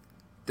think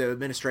the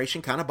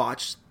administration kind of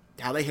botched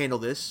how they handle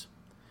this.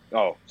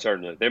 Oh,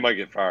 certainly. They might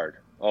get fired.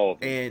 All of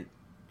them. And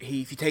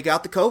if you take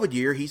out the COVID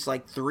year, he's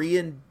like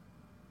 3-24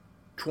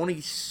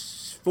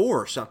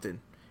 or something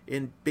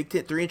in Big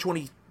Ten.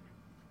 3-20,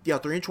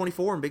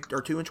 3-24 in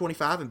or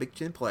 2-25 in Big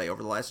Ten play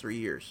over the last 3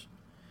 years.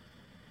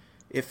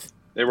 If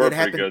they were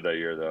pretty good that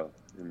year, though,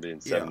 in being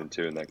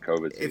 7-2 in that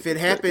COVID season. If it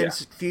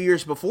happens a few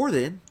years before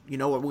then,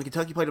 when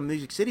Kentucky played a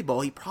Music City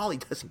Bowl, he probably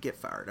doesn't get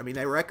fired. I mean,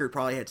 that record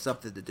probably had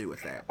something to do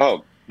with that.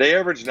 Oh, they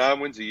averaged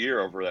 9 wins a year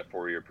over that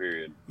 4-year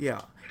period.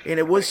 Yeah, and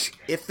it was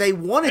if they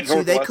wanted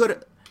to,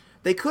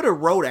 they could have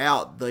wrote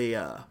out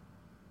the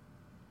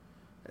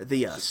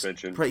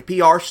suspension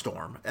PR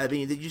storm. I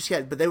mean,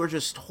 but they were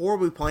just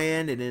horribly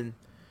planned, and then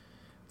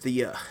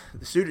the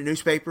student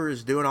newspaper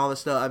is doing all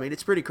this stuff. I mean,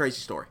 it's a pretty crazy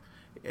story,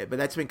 but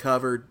that's been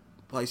covered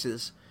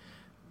places.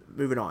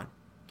 Moving on.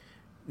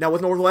 Now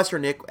with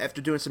Northwestern, Nick, after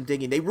doing some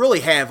digging, they really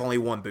have only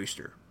one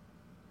booster.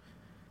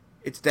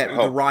 It's the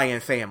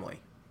Ryan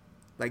family.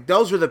 Like,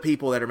 those are the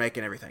people that are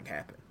making everything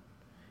happen.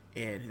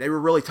 And they were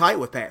really tight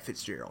with Pat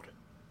Fitzgerald.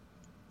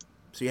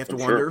 So you have to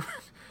wonder,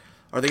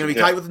 are they going to be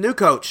tight with the new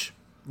coach?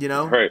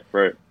 Right.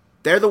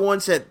 They're the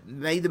ones that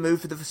made the move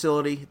for the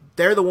facility.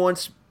 They're the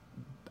ones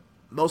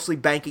mostly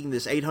banking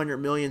this $800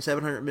 million,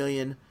 $700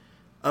 million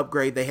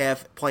upgrade they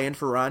have planned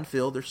for Ryan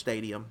Field, their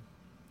stadium.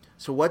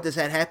 So what does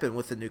that happen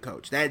with the new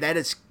coach?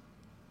 That's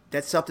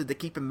something to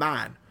keep in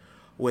mind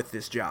with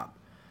this job.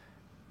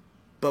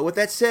 But with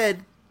that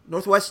said,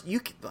 Northwest,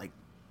 the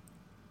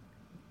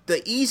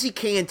easy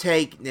can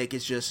take, Nick,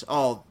 is just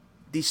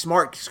these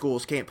smart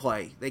schools can't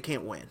play, they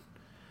can't win.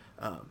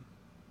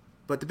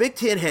 But the Big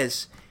Ten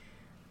has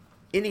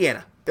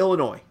Indiana,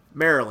 Illinois,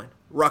 Maryland,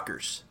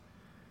 Rutgers,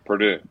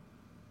 Purdue.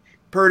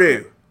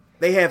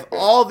 They have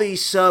all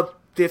these sub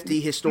 50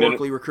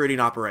 historically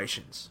recruiting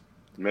operations.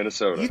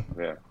 Minnesota.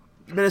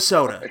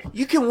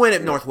 You can win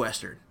at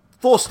Northwestern.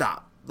 Full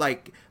stop.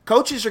 Like,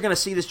 coaches are going to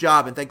see this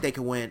job and think they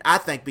can win. I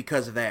think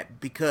because of that.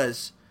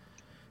 Because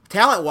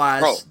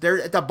talent-wise,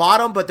 they're at the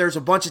bottom, but there's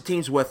a bunch of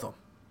teams with them.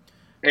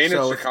 And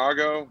in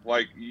Chicago,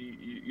 like,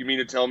 you mean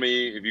to tell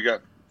me if you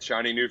got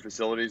shiny new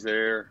facilities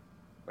there,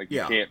 like,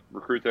 you can't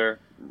recruit there?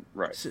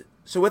 Right.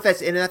 So with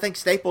that, and I think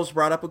Staples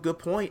brought up a good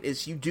point,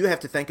 is you do have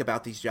to think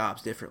about these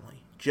jobs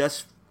differently.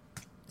 It's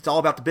all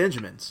about the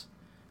Benjamins.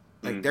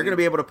 Like, they're going to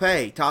be able to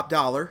pay top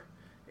dollar,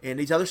 and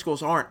these other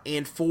schools aren't.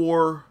 And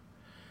for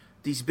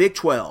these Big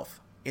 12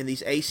 and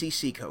these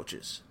ACC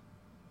coaches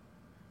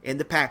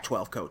and the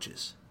Pac-12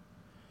 coaches,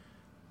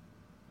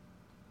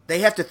 they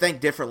have to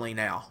think differently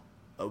now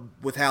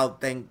with how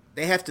they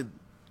have to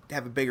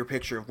have a bigger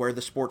picture of where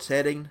the sport's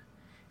heading,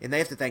 and they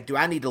have to think, do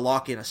I need to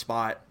lock in a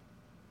spot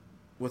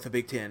with a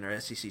Big 10 or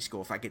SEC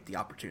school if I get the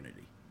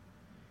opportunity?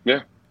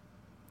 Yeah.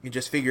 You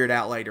just figure it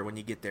out later when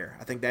you get there.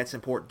 I think that's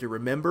important to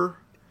remember.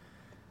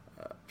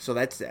 So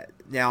that's that.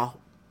 Now,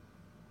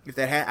 if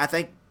that I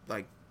think,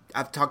 like,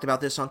 I've talked about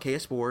this on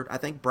KS Board, I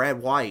think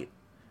Brad White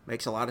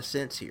makes a lot of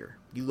sense here.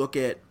 You look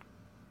at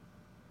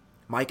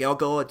Mike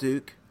Elko at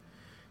Duke.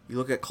 You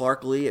look at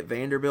Clark Lee at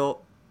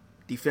Vanderbilt.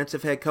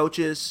 Defensive head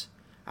coaches.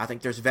 I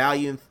think there's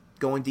value in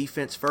going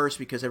defense first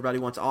because everybody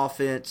wants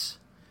offense,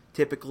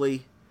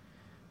 typically.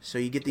 So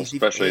you get these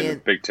especially in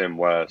the Big Ten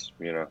West.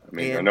 I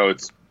mean, I know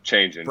it's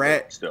changing,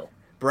 but still.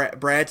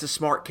 Brad's a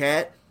smart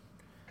cat.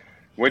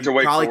 Went to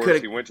Wake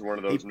Forest. He went to one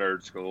of those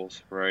nerd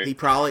schools, right?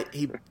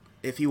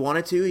 If he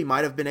wanted to, he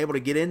might have been able to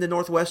get into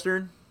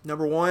Northwestern,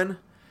 number one.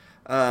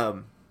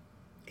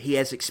 He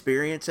has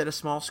experience at a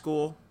small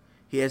school.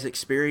 He has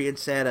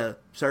experience at a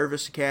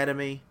service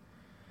academy.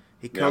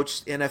 He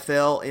coached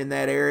NFL in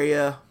that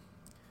area.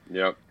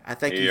 Yep. I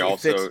think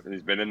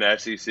he's been in the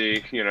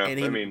SEC. And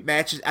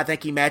I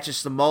think he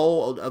matches the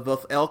mold of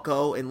both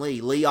Elko and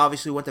Lee. Lee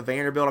obviously went to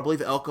Vanderbilt. I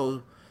believe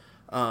Elko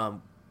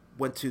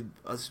went to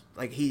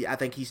I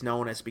think he's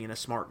known as being a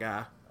smart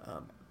guy.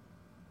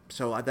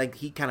 So I think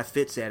he kind of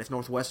fits that. If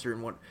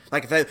Northwestern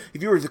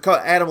if you were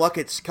Adam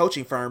Luckett's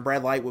coaching firm,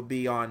 Brad White would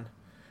be on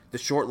the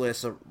short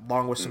list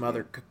along with some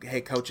other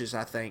head coaches.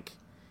 I think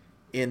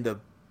in the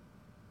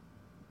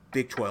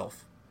Big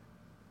 12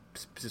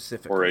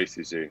 specifically, or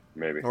ACC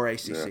maybe, or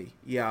ACC.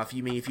 Yeah, if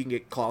you can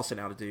get Clawson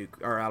out of Duke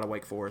or out of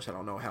Wake Forest, I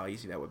don't know how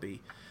easy that would be.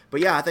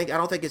 But yeah, I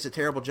don't think it's a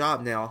terrible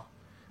job now.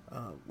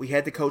 We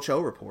had the Coach O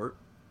report.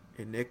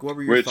 And Nick, what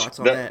were your Which thoughts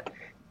on that?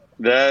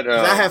 That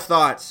 'Cause I have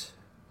thoughts.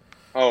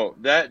 Oh,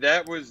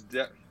 that was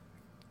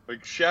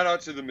like, shout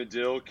out to the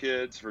Medill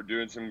kids for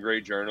doing some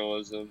great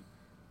journalism.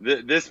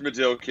 This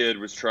Medill kid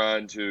was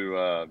trying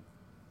to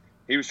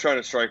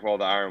strike while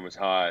the iron was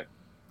hot.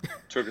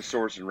 Took a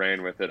source and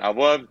ran with it. I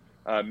love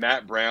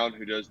Matt Brown,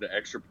 who does the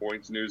Extra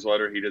Points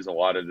newsletter. He does a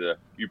lot of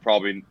you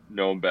probably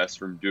know him best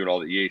from doing all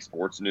the EA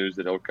Sports news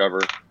that he'll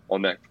cover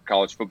on that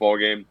college football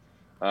game.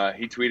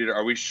 He tweeted,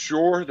 "Are we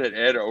sure that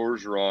Ed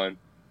Orgeron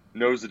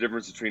knows the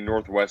difference between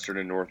Northwestern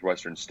and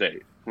Northwestern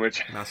State?"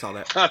 Which I saw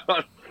that. I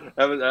thought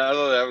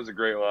that was a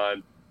great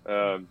line.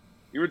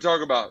 You would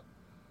talk about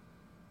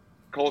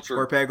culture.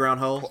 Square peg, round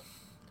hole.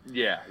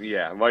 Yeah.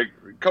 Like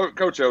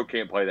Coach O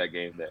can't play that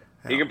game there.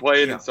 He can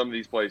play it in some of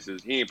these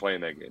places. He ain't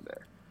playing that game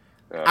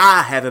there.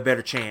 I have a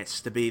better chance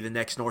to be the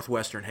next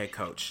Northwestern head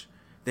coach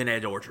than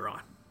Ed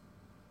Orgeron.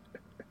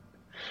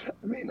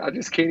 I mean, I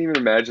just can't even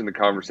imagine the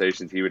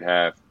conversations he would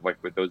have, like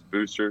with those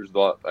boosters,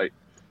 like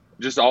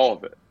just all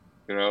of it.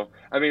 You know,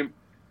 I mean,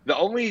 the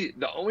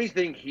only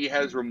thing he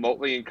has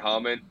remotely in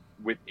common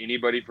with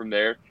anybody from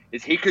there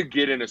is he could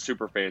get in a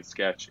Superfan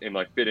sketch and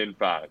like fit in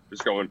fine,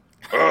 just going,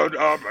 "Oh,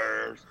 no,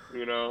 Bears,"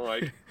 you know,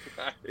 like,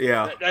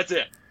 yeah, that's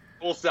it,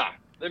 full stop.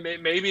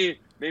 Maybe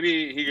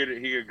he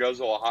could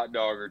guzzle a hot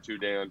dog or two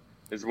down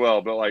as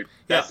well, but like,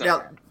 that's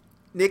not now,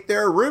 Nick,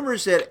 there are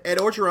rumors that Ed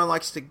Orgeron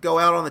likes to go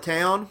out on the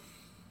town,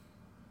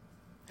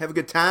 have a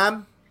good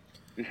time.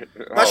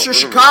 Not sure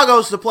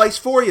Chicago's the place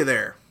for you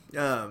there,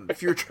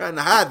 if you're trying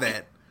to hide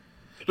that.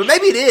 But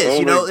maybe it is.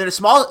 You know, in a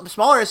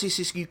smaller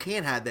SEC, you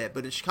can hide that.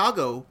 But in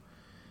Chicago,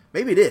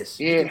 maybe it is.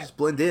 Yeah. You can just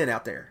blend in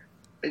out there.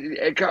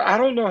 I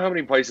don't know how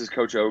many places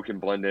Coach O can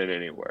blend in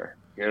anywhere.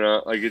 You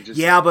know, like it just.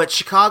 Yeah, but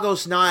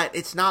Chicago's not.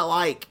 It's not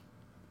like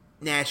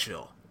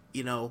Nashville.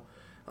 You know,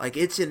 like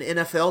it's an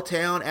NFL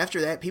town. After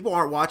that, people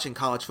aren't watching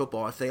college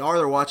football. If they are,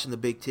 they're watching the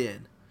Big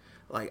Ten.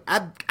 Like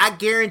I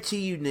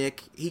guarantee you,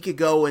 Nick, he could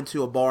go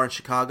into a bar in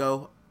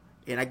Chicago,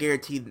 and I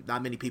guarantee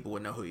not many people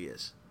would know who he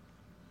is.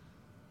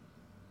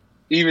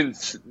 Even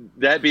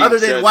that being other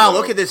than said, wow,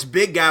 look at this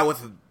big guy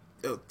with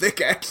a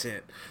thick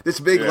accent. This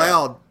big,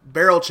 loud,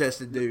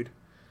 barrel-chested dude.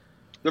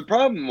 The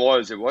problem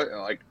was it was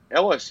like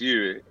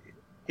LSU.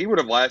 He would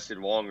have lasted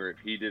longer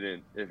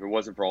if it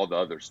wasn't for all the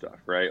other stuff,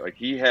 right? Like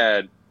he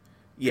had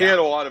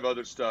a lot of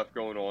other stuff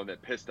going on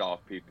that pissed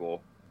off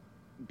people,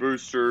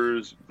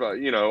 boosters. But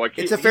you know, like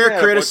it's a fair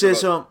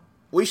criticism.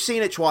 We've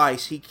seen it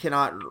twice. He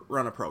cannot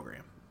run a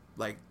program.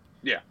 Like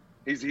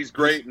he's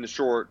great in the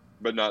short.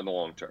 But not in the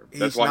long term.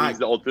 That's why he's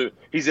the ultimate.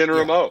 He's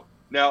interim O.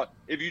 Now,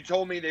 if you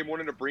told me they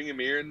wanted to bring him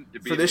in to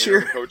be an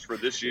interim coach for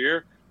this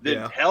year,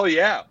 then hell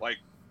yeah, like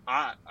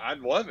I'd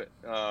love it.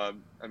 I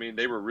mean,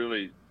 they were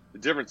really. The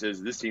difference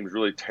is this team's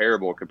really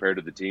terrible compared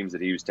to the teams that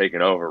he was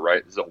taking over.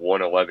 Right, this is a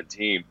 1-11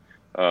 team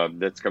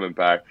that's coming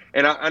back,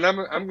 and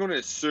I'm going to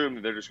assume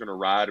that they're just going to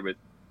ride with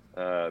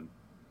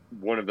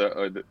one of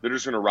the. They're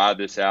just going to ride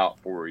this out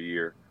for a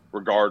year,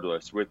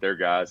 regardless, with their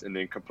guys, and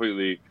then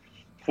completely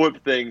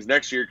flip things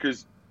next year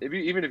because.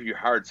 Even if you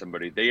hired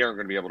somebody, they aren't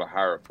going to be able to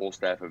hire a full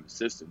staff of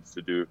assistants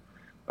to do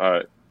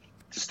to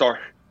start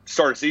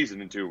a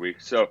season in 2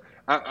 weeks. So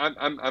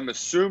I'm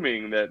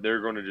assuming that they're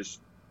going to just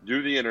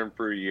do the interim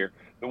for a year.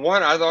 The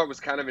one I thought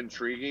was kind of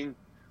intriguing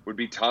would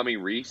be Tommy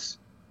Rees,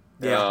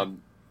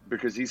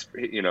 because he's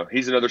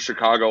another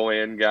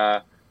Chicagoland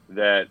guy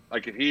that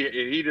like if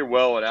he did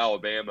well at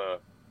Alabama,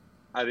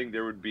 I think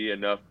there would be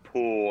enough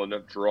pull,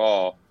 enough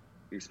draw.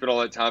 He spent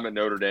all that time at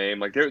Notre Dame,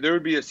 like there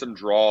would be some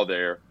draw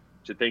there.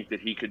 To think that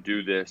he could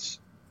do this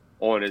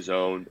on his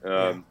own.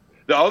 The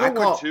other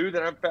one, too,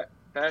 that I'm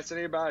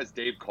fascinated by is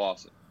Dave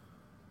Clawson.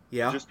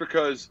 Yeah. Just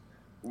because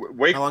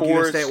Wake Forest... How long you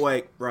going to stay at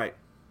Wake? Right.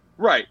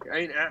 Right.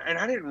 And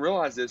I didn't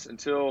realize this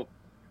until...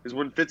 Because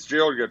when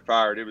Fitzgerald got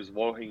fired, it was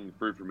low-hanging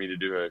fruit for me to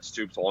do a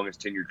Stoops'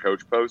 longest tenured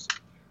coach post.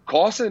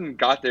 Clawson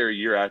got there a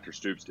year after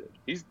Stoops did.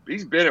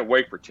 He's been at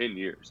Wake for 10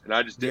 years, and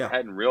I just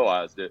hadn't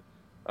realized it.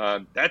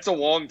 That's a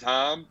long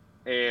time,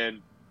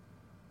 and...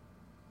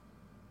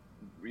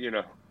 You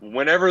know,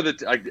 whenever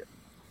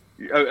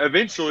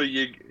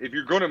eventually, if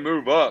you're going to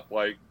move up,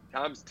 like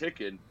time's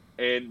ticking,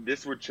 and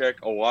this would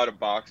check a lot of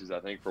boxes,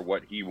 I think, for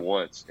what he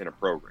wants in a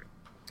program.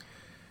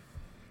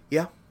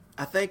 Yeah,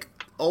 I think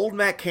old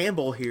Matt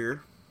Campbell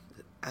here.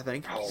 I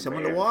think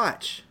someone to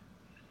watch.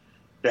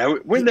 Yeah,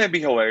 wouldn't that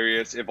be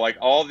hilarious if, like,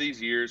 all these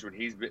years when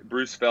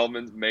Bruce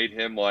Feldman's made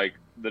him like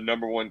the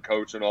number one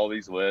coach on all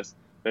these lists,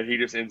 that he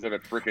just ends up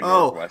at freaking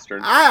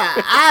Northwestern?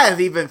 I have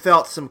even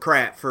felt some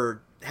crap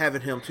for.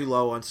 Having him too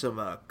low on some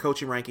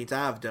coaching rankings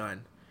I've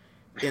done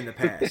in the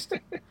past.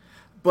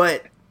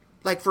 But,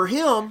 like, for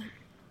him,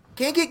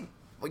 getting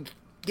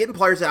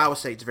players at Iowa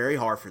State's very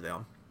hard for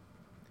them.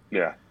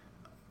 Yeah.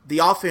 The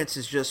offense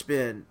has just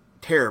been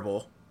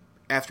terrible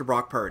after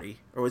Brock Purdy.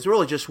 Or it was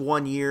really just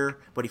 1 year,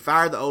 but he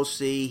fired the OC.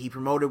 He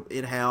promoted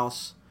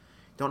in-house.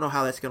 Don't know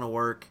how that's going to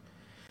work.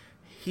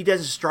 He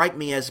doesn't strike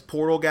me as a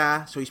portal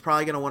guy, so he's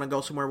probably going to want to go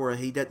somewhere where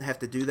he doesn't have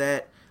to do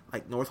that.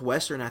 Like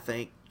Northwestern, I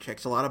think,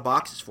 checks a lot of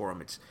boxes for him.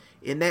 It's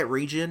in that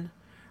region.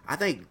 I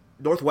think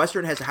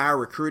Northwestern has a higher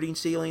recruiting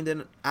ceiling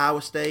than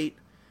Iowa State.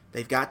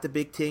 They've got the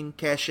Big Ten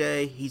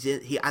cachet.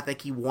 I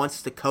think he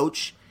wants to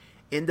coach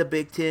in the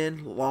Big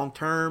Ten long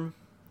term.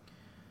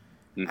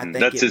 I think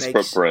That's his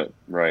footprint,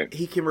 right?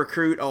 He can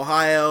recruit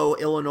Ohio,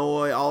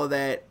 Illinois, all of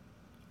that.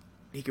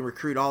 He can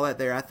recruit all that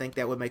there. I think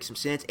that would make some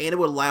sense, and it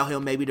would allow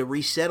him maybe to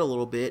reset a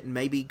little bit and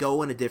maybe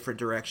go in a different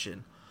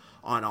direction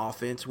on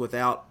offense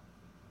without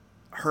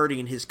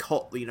hurting his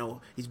cult.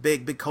 He's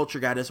big culture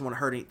guy, doesn't want to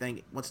hurt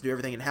anything, wants to do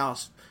everything in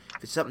house.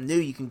 If it's something new,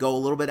 you can go a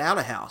little bit out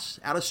of house,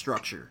 out of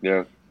structure,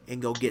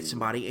 and go get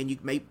somebody, and you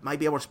might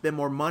be able to spend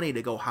more money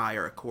to go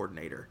hire a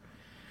coordinator.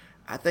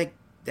 I think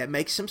that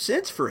makes some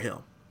sense for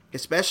him,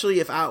 especially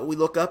if we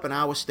look up and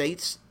Iowa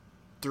State's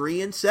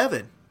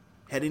 3-7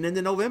 heading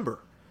into November.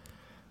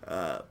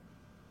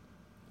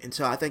 And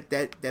so I think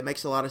that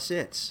makes a lot of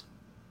sense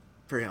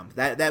for him.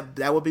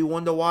 That would be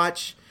one to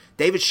watch.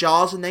 David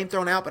Shaw's a name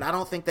thrown out, but I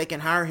don't think they can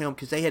hire him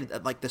because they had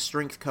the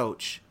strength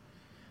coach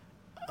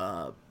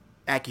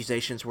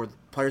accusations where the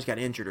players got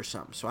injured or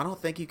something. So I don't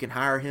think you can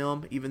hire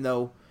him, even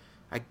though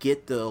I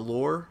get the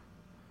allure.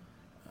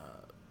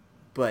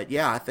 But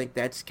yeah, I think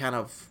that's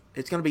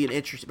it's going to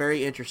be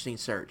very interesting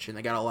search, and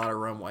they got a lot of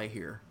runway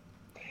here.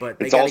 But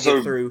they got to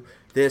get through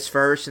this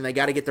first, and they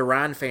got to get the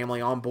Ryan family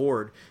on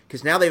board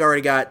because now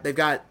they've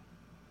got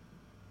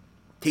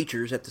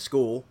teachers at the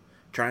school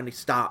trying to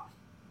stop,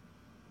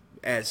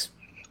 as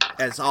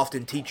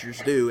often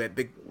teachers do at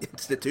big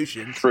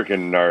institutions.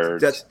 Freaking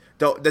nerds.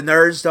 The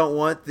nerds don't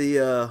want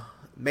the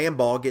man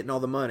ball getting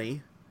all the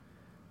money.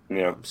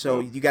 Yeah.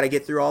 So you got to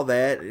get through all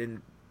that,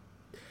 and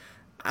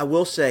I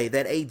will say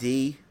that AD,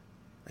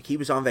 he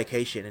was on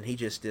vacation and he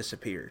just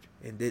disappeared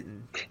and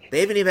didn't. They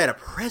haven't even had a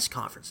press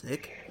conference,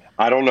 Nick.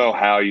 I don't know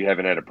how you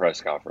haven't had a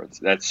press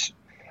conference.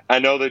 I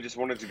know they just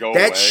wanted to go away.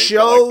 That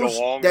shows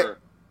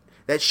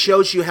that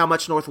shows you how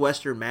much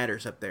Northwestern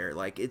matters up there.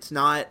 It's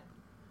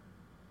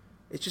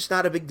just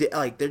not a big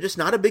deal. They're just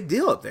not a big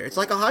deal up there. It's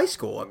like a high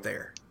school up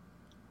there.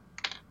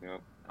 Yeah,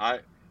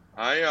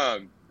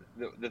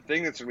 the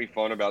thing that's gonna be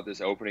fun about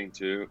this opening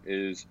too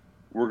is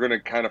we're gonna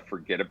kind of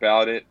forget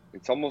about it.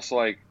 It's almost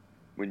like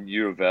when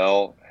U of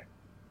L,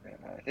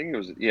 I think it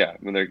was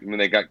when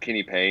they got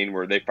Kenny Payne,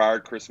 where they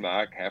fired Chris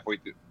Mack halfway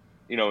through,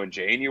 in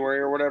January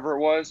or whatever it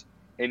was,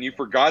 and you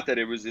forgot that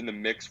it was in the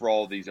mix for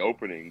all of these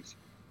openings.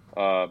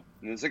 And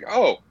it's like,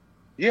 oh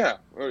yeah,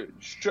 we're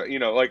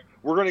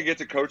gonna get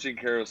to coaching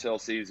carousel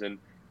season,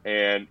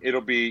 and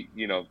it'll be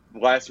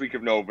last week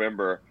of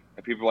November,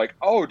 and people are like,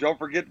 oh, don't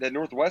forget that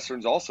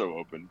Northwestern's also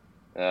open.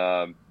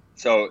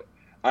 So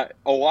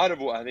a lot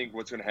of I think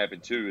what's going to happen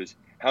too is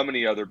how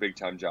many other big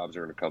time jobs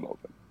are going to come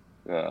open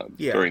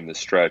during this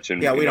stretch,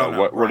 and we don't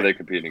know. What are they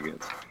competing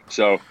against?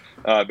 So,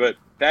 but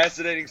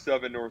fascinating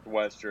stuff at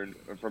Northwestern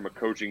from a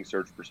coaching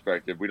search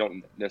perspective. We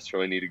don't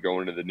necessarily need to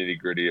go into the nitty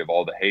gritty of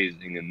all the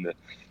hazing and the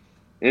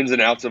ins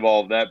and outs of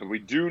all of that, but we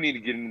do need to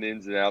get into the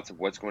ins and outs of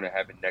what's going to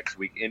happen next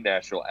week in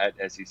Nashville at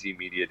SEC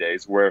Media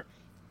Days, where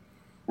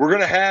we're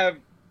going to have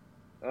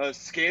a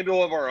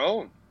scandal of our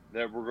own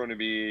that we're going to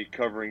be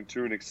covering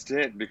to an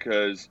extent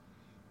because,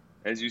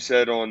 as you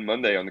said on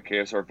Monday on the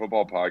KSR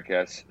Football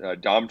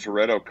Podcast, Dom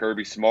Toretto,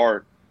 Kirby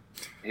Smart,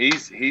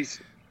 he's.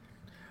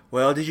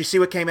 Well, did you see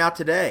what came out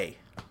today?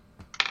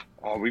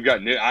 Oh, we've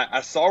got new.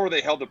 I saw where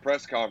they held the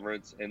press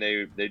conference and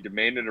they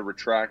demanded a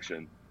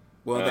retraction.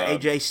 Well, the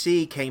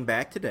AJC came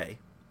back today.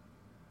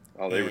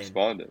 Oh, they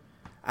responded.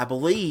 I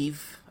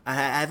believe I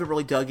haven't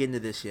really dug into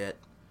this yet.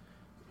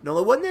 No,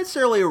 it wasn't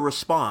necessarily a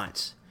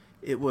response.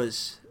 It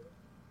was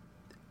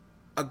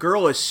a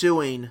girl is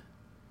suing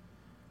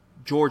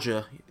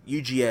Georgia,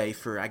 UGA,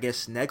 for, I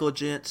guess,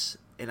 negligence,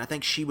 and I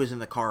think she was in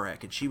the car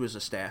wreck, and she was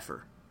a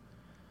staffer.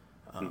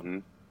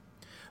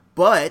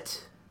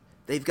 But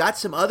they've got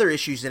some other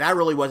issues that I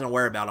really wasn't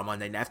aware about on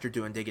Monday after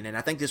digging in.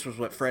 I think this was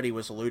what Freddie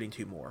was alluding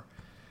to more.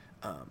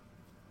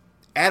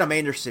 Adam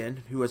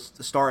Anderson, who was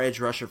the star edge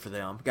rusher for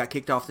them, got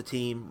kicked off the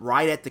team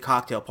right at the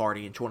cocktail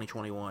party in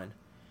 2021.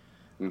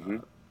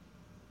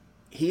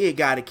 He had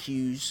got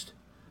accused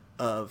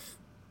of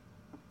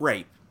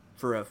rape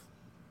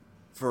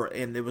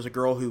and there was a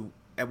girl who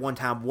at one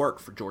time worked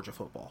for Georgia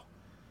football.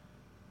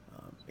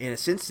 And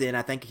since then,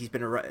 I think he's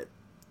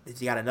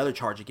got another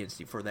charge against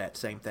him for that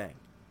same thing.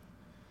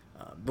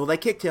 Well, they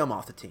kicked him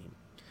off the team,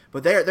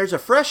 but there's a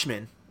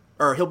freshman,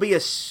 or he'll be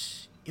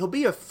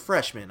a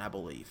freshman, I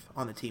believe,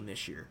 on the team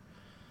this year.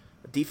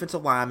 A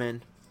defensive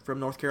lineman from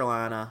North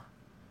Carolina.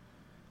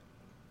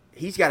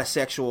 He's got a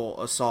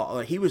sexual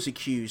assault. He was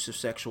accused of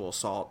sexual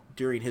assault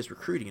during his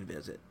recruiting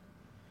visit.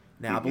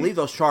 Now, I believe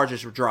those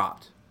charges were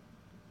dropped.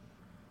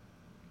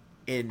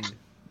 And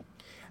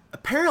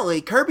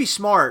apparently, Kirby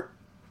Smart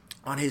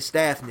on his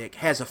staff, Nick,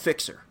 has a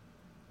fixer.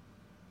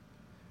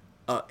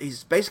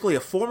 He's basically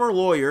a former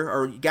lawyer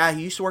or guy who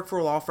used to work for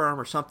a law firm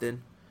or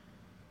something.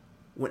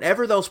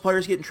 Whenever those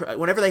players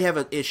whenever they have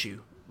an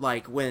issue,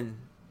 like when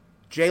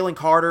Jalen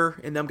Carter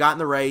and them got in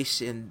the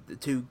race and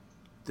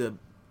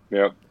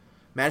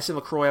Madison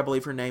LaCroix, I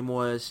believe her name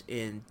was,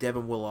 and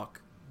Devin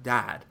Willock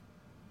died,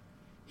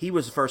 he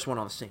was the first one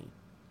on the scene.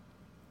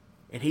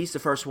 and he's the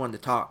first one to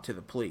talk to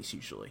the police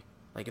usually.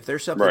 Like if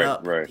there's something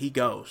up, right. he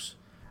goes.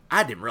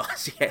 I didn't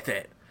realize he had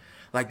that.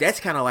 Like that's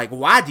kind of like,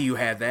 why do you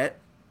have that?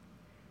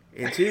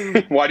 And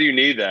two, why do you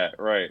need that?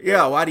 Right.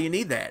 Yeah, why do you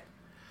need that?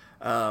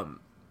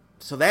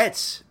 So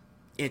that's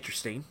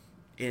interesting.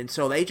 And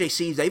so the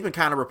AJCs, they've been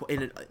kind of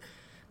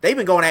they've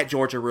been going at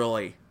Georgia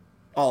really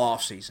all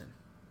off season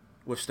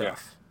with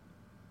stuff. Yeah.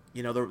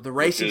 You know, the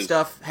racing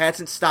stuff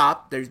hasn't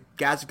stopped. There's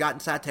guys have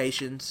gotten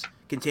citations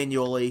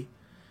continually.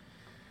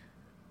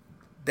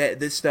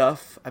 This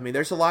stuff, I mean,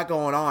 there's a lot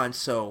going on.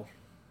 So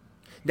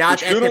now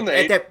at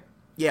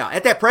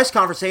that press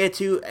conference, they had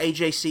two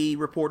AJC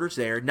reporters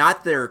there,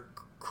 not their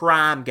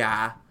crime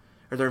guy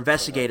or their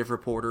investigative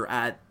reporter.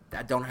 I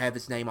don't have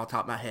his name on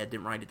top of my head.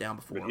 Didn't write it down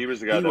before. But he was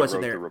the guy that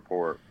wrote the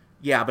report.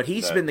 Yeah, but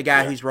he's been the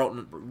guy who's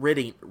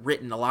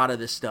written a lot of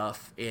this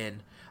stuff.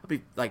 And I'll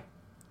be like,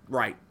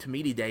 right to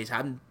media days.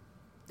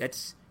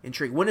 That's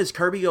intriguing. When does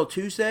Kirby go?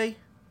 Tuesday?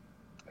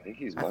 I think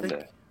he's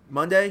Monday.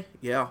 Monday,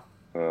 yeah.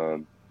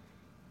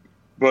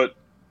 But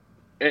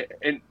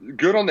and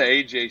good on the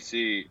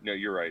AJC. No,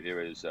 you're right. It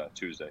was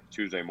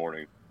Tuesday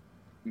morning.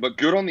 But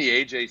good on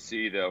the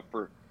AJC though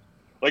for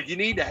like you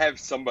need to have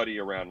somebody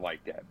around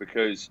like that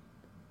because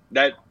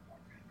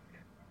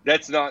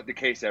that's not the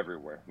case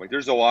everywhere. Like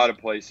there's a lot of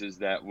places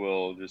that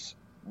will just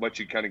let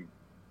you kind of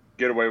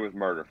get away with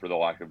murder for the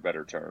lack of a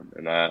better term.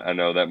 And I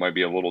know that might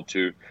be a little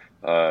too,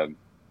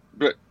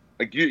 but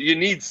like you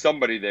need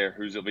somebody there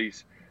who's at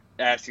least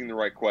asking the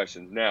right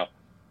questions. Now,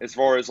 as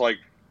far as like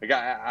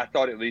I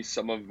thought at least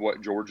some of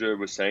what Georgia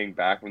was saying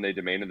back when they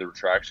demanded the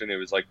retraction, it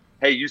was like,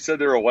 hey, you said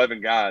there were 11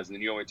 guys and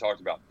then you only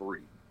talked about 3.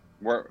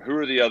 Who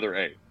are the other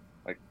 8?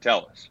 Like,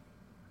 tell us,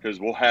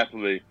 because we'll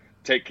happily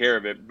take care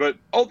of it. But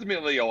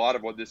ultimately, a lot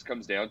of what this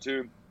comes down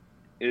to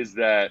is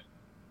that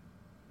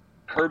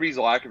Kirby's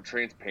lack of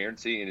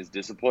transparency and his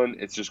discipline,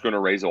 it's just going to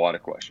raise a lot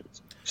of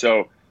questions.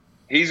 So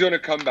he's going to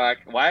come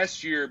back.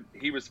 Last year,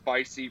 he was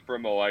feisty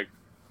from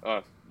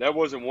that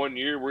wasn't 1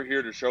 year. We're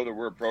here to show that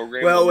we're a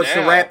program. Well, it's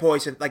the rat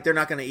poison. Like, they're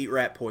not going to eat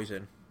rat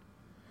poison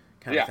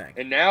kind of thing.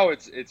 And now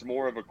it's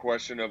more of a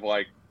question of,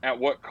 like, at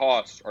what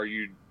cost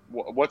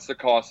what's the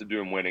cost of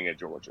doing winning at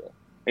Georgia?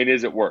 And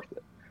is it worth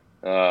it?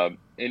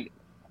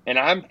 And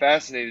I'm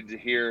fascinated to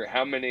hear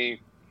how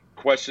many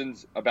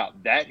questions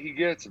about that he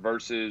gets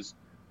versus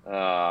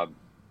the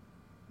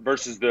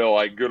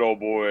like good old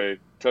boy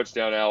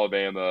touchdown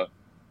Alabama,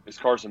 is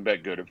Carson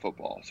Beck good at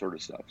football sort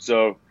of stuff.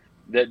 So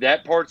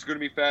that part's going to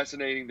be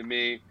fascinating to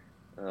me.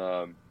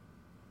 I'm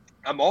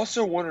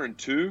also wondering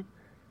too,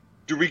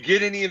 do we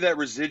get any of that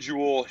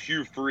residual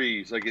Hugh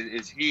Freeze? Like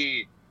is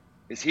he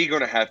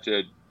going to have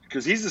to,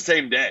 because he's the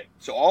same day.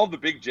 So all the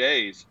big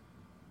J's,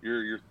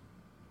 your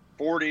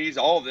 40s,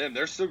 all of them,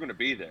 they're still going to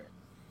be there.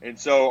 And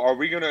so are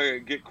we going to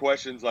get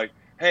questions like,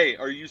 hey,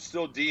 are you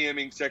still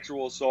DMing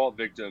sexual assault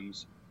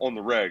victims on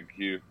the reg,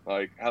 Hugh?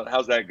 Like,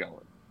 how's that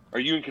going? Are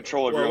you in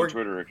control of your own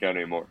Twitter account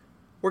anymore?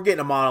 We're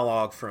getting a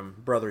monologue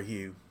from Brother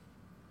Hugh.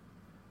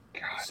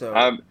 God, so,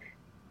 I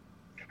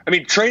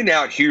mean, trading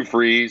out Hugh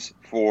Freeze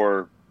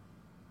for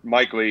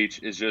Mike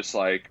Leach is just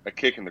like a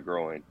kick in the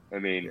groin. I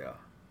mean, yeah.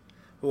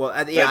 Well,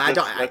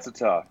 that's a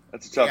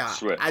tough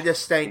switch. I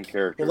just think,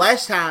 well,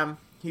 last time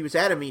he was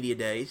at a media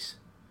days,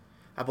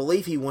 I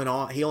believe he went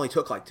on. He only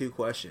took like 2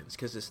 questions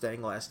because this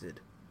thing lasted.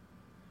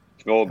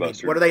 What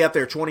are they up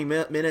there? 20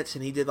 minutes,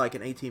 and he did like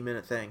an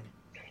 18-minute thing.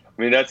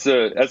 I mean, that's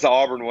the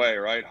Auburn way,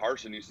 right?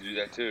 Harsin used to do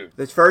that too.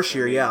 This first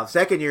year, yeah.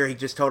 Second year, he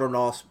just told him to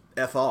all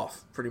F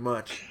off, pretty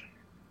much.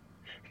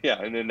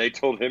 Yeah, and then they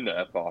told him to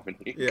F off, and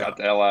he got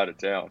the hell out of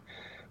town.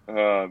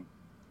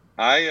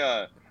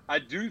 I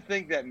do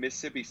think that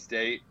Mississippi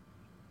State.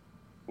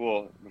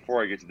 Well,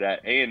 before I get to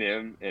that,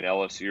 A&M and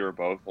LSU are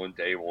both on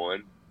day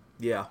one.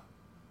 Yeah.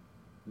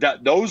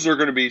 Those are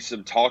going to be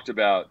some talked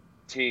about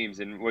teams,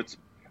 and what's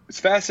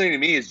fascinating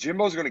to me is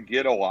Jimbo's going to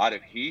get a lot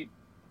of heat.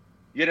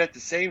 Yet at the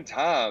same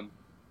time,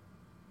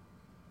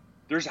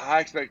 there's high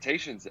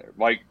expectations there.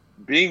 Like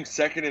being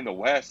second in the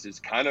West is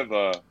kind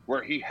of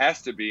where he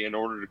has to be in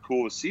order to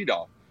cool his seat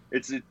off.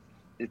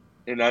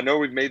 And I know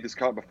we've made this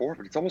comment before,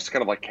 but it's almost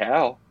kind of like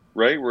Cal,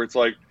 right? Where it's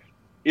like,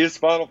 is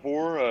Final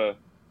Four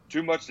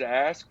too much to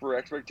ask for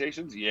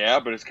expectations? Yeah,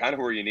 but it's kind of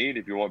where you need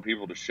if you want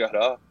people to shut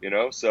up, you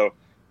know? So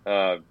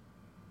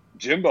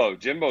Jimbo's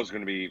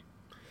going to be.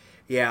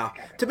 Yeah.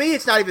 To me,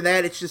 it's not even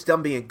that. It's just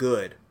them being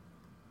good.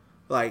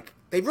 Like,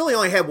 they've really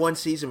only had one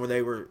season where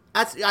they were –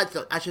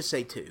 I should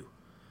say 2.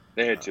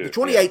 They had 2. The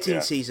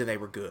 2018 season, they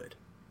were good.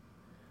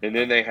 And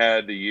then they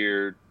had the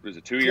year – was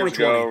it 2 years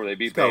ago where they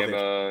beat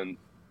Bama? And,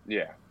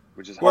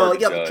 which is hard to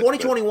judge.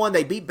 2021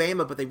 they beat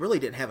Bama, but they really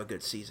didn't have a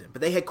good season.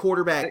 But they had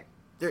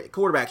their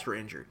quarterbacks were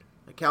injured.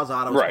 Like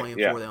Calzada was playing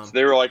for them. So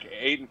they were like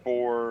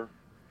 8-4,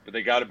 but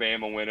they got a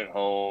Bama win at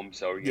home.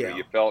 So, you know,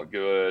 you felt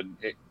good.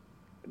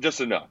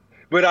 Just enough.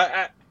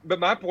 But but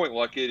my point,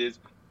 Luckett, is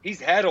 – he's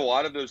had a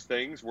lot of those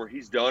things where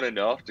he's done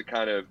enough to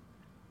kind of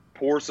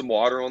pour some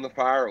water on the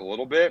fire a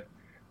little bit.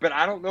 But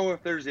I don't know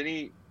if there's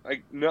any –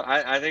 like, no,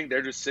 I think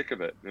they're just sick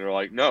of it. And they're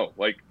like, no,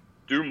 like,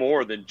 do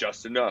more than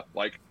just enough.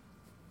 Like,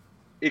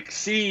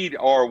 exceed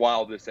our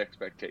wildest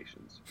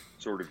expectations,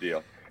 sort of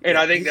deal. And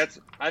Yeah,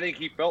 I think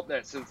he felt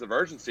that sense of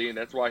urgency, and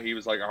that's why he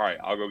was like, all right,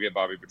 I'll go get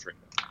Bobby Petrino.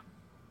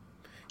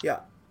 yeah.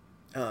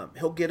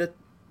 He'll get a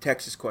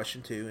Texas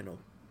question too, and he'll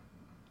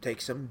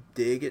take some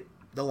dig at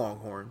the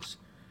Longhorns.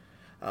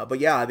 But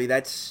yeah, I mean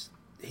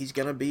he's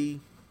gonna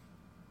be.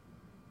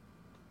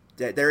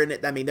 They're in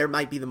it. I mean, there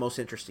might be the most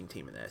interesting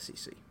team in the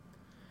SEC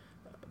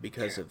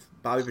because of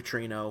Bobby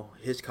Petrino,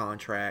 his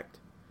contract,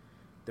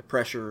 the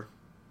pressure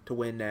to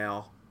win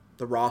now,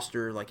 the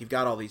roster. Like, you've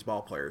got all these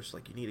ball players.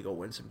 Like, you need to go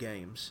win some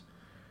games.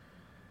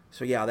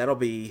 So yeah, that'll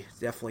be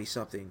definitely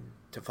something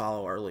to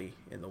follow early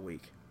in the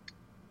week.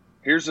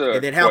 Here's a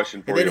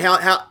question for you. And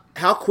then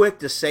how quick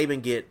does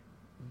Saban get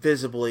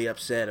visibly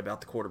upset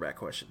about the quarterback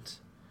questions?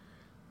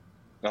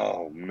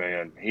 Oh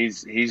man,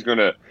 he's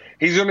gonna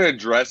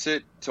address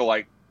it to,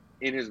 like,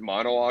 in his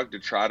monologue, to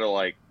try to,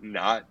 like,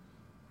 not.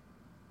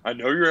 I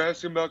know you're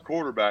asking about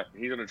quarterback.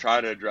 He's gonna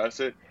try to address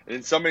it, and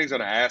then somebody's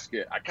gonna ask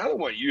it. I kind of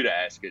want you to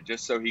ask it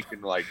just so he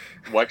can, like,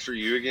 lecture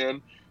you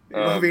again. You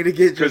want me to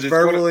get just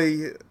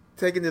verbally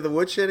taken to the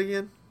woodshed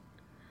again?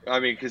 I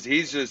mean, because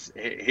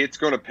it's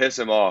going to piss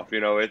him off.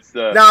 You know, it's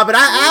the no, but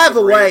I have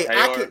a way.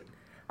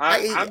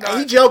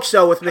 He jokes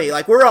so with me.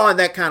 Like, we're on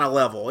that kind of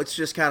level. It's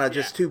just kind of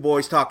just two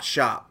boys talk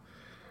shop.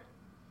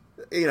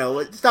 You know,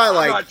 it's not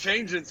like I'm not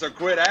changing, so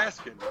quit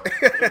asking.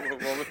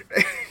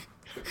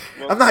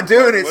 I'm not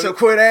doing it, so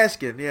quit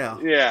asking. Yeah.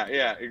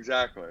 Yeah,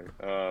 exactly.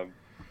 Yeah,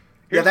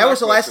 that was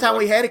the last time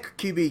we had a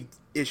QB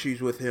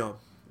issues with him.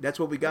 That's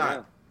what we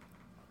got.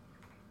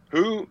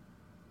 Yeah.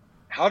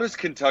 How does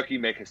Kentucky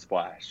make a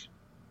splash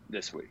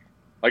this week?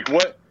 Like,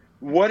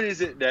 what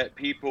is it that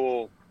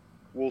people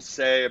will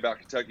say about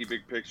Kentucky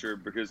big picture?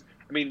 Because,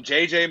 I mean,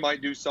 JJ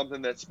might do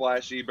something that's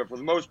splashy, but for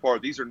the most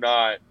part, these are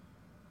not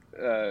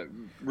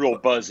real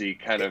buzzy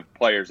kind of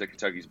players that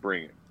Kentucky's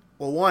bringing.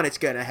 Well, one, it's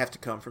going to have to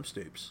come from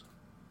Stoops.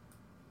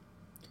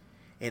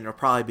 And it'll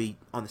probably be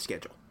on the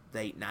schedule, the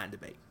 8-9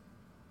 debate.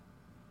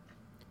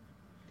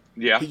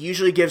 Yeah. He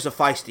usually gives a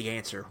feisty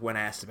answer when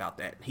asked about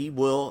that. He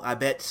will, I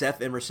bet,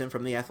 Seth Emerson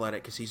from The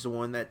Athletic, because he's the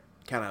one that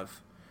kind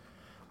of,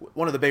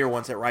 one of the bigger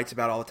ones that writes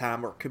about all the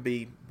time, or could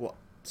be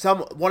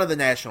one of the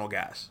national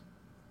guys.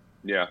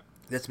 Yeah.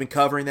 That's been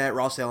covering that,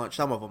 Ross Ellench,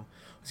 some of them.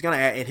 He's going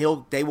to,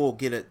 and they will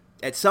get it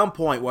at some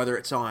point, whether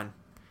it's on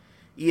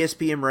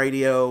ESPN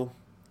radio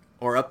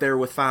or up there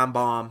with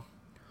Feinbaum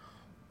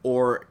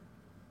or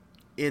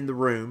in the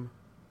room,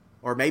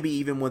 or maybe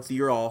even with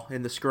you all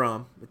in the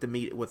scrum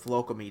with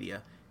local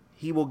media.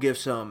 He will give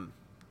some,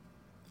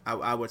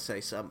 I would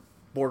say, some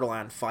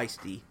borderline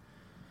feisty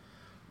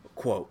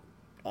quote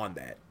on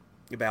that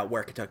about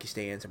where Kentucky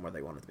stands and where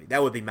they want it to be.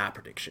 That would be my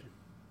prediction.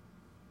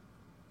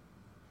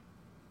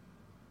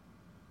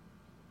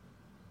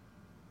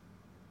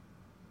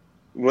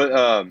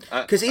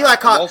 Because Eli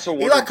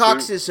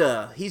Cox is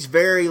he's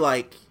very,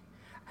 like,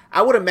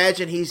 I would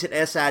imagine he's an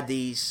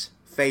SID's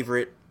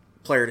favorite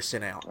player to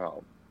send out.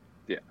 Oh,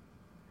 yeah.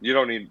 You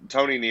don't need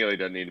Tony Neely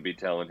doesn't need to be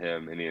telling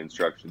him any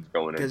instructions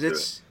going into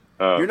it.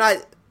 You're not.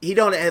 He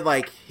don't have,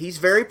 like, he's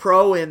very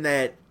pro in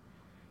that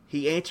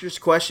he answers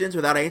questions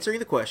without answering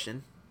the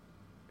question.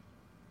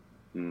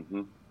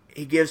 Mm-hmm.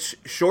 He gives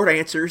short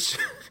answers.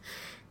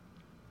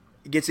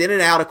 Gets in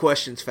and out of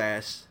questions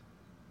fast,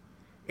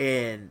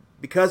 and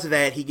because of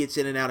that, he gets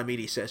in and out of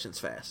media sessions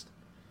fast.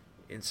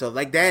 And so,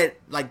 like that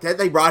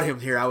they brought him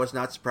here. I was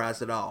not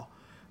surprised at all.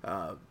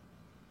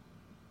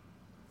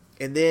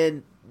 And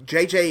then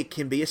JJ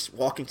can be a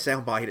walking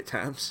soundbite at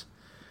times.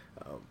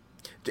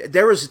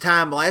 There was a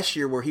time last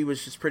year where he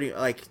was just pretty,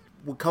 like,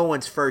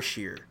 Cohen's first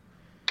year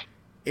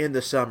in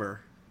the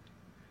summer.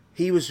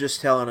 He was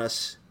just telling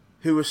us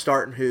who was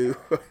starting who,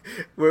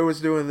 where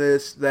was doing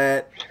this,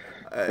 that.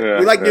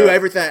 We knew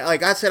everything.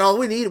 Like I said,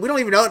 we don't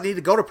even need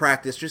to go to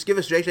practice. Just give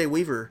us JJ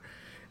Weaver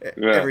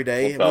every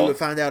day, and we would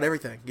find out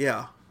everything.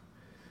 Yeah.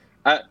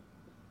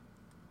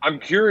 I'm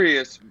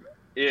curious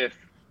if,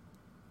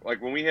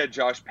 like, when we had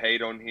Josh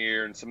Pate on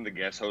here and some of the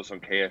guest hosts on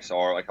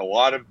KSR, like, a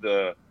lot of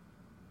the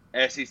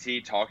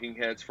SEC talking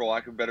heads, for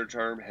lack of a better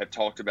term, have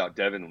talked about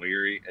Devin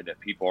Leary and that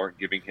people aren't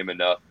giving him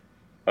enough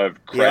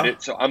of credit. Yeah.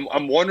 So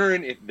I'm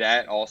wondering if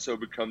that also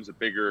becomes a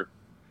bigger,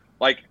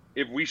 like,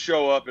 if we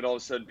show up and all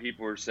of a sudden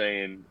people are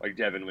saying, like,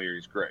 Devin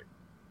Leary's great,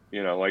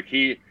 you know, like,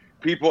 he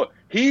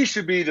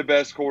should be the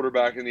best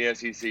quarterback in the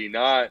SEC,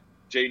 not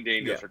Jaden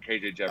Daniels or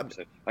KJ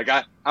Jefferson. Like,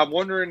 I'm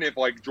wondering if,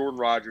 like, Jordan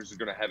Rodgers is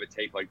going to have a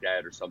take like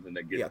that or something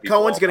that gets people.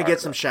 Cohen's going to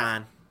get some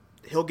shine.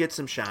 He'll get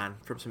some shine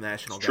from some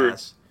national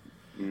guys.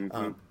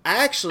 Mm-hmm. I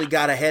actually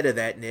got ahead of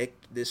that, Nick,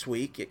 this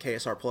week at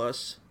KSR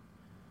Plus.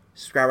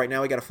 Subscribe right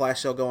now. We got a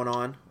flash sale going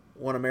on.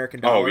 $1 American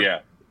dollar. Oh,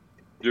 yeah.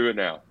 Do it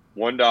now.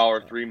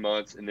 $1, 3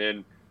 months, and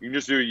then you can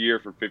just do a year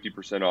for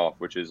 50% off,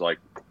 which is like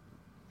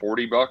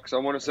 $40, I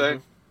want to say.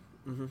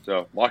 Mm-hmm.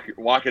 So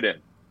lock it in.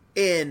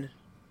 In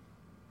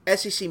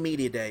SEC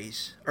Media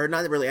Days, or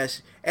not really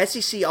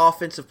SEC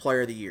Offensive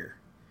Player of the Year,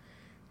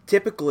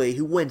 typically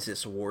who wins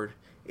this award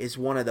is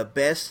one of the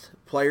best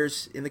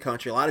players in the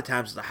country. A lot of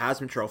times it's a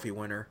Heisman Trophy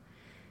winner,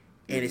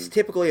 and it's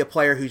typically a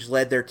player who's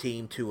led their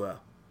team to a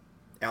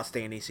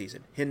outstanding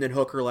season. Hendon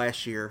Hooker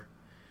last year,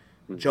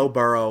 Mm-hmm. Joe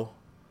Burrow,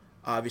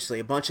 obviously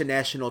a bunch of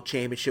national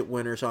championship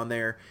winners on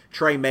there.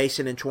 Trey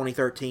Mason in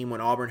 2013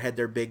 when Auburn had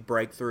their big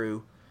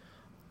breakthrough.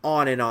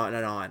 On and on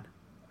and on.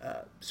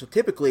 So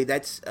typically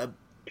that's a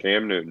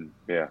Cam Newton,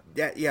 yeah.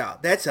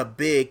 That's a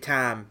big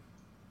time.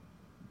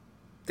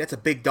 That's a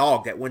big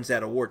dog that wins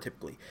that award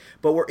typically.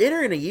 But we're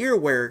entering a year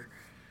where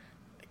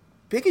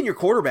picking your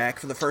quarterback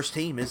for the first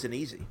team isn't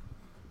easy.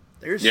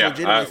 There's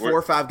legitimately 4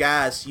 or 5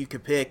 guys you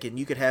could pick, and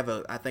you could have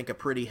I think a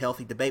pretty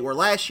healthy debate. Where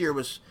last year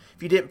was,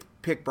 if you didn't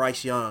pick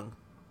Bryce Young,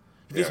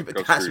 if you didn't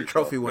pick Heisman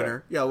Trophy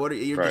winner, what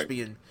you're right. just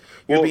being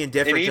being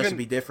different just to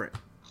be different.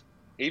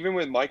 Even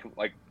with Mike,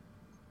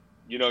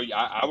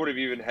 I would have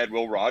even had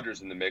Will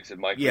Rogers in the mix if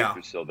Mike Leach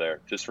was still there,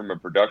 just from a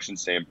production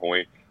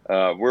standpoint.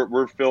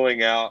 We're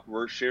filling out,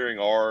 we're sharing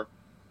our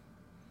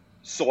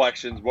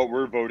selections, what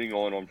we're voting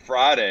on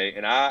Friday,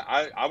 and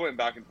I went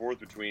back and forth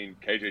between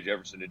KJ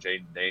Jefferson and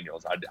Jaden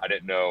Daniels. I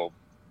didn't know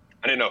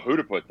who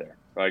to put there.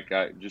 Like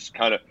I just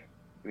kind of,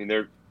 who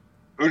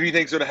do you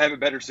think's going to have a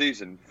better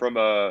season from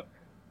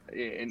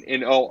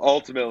and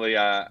ultimately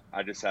I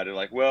decided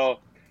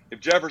if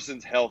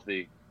Jefferson's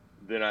healthy,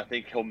 then I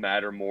think he'll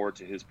matter more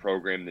to his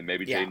program than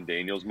maybe Jaden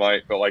Daniels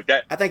might. But like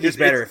that, I think he's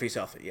better if he's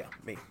healthy. Yeah,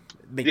 me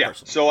personally.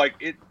 So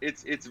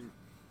it's.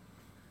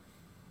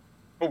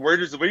 But where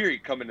does Leary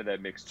come into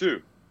that mix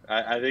too?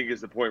 I think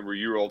is the point where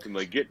you're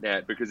ultimately getting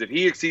at, because if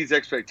he exceeds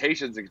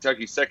expectations and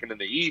Kentucky's second in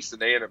the East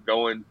and they end up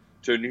going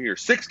to a New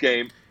Year's Six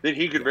game, then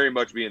he could very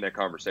much be in that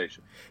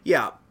conversation.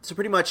 Yeah. So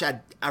pretty much,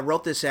 I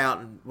wrote this out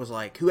and was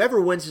like,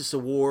 whoever wins this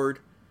award.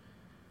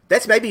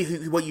 That's maybe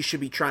what you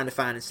should be trying to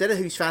find. Instead of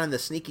who's finding the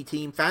sneaky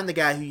team, find the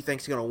guy who you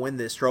think is going to win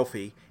this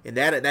trophy, and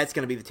that's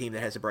going to be the team that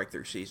has a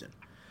breakthrough season.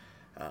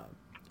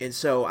 And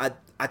so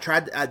I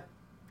tried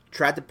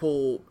to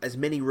pull as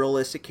many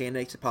realistic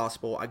candidates as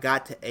possible. I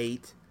got to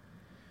 8.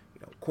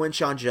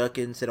 Quinshon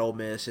Judkins at Ole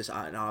Miss is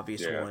an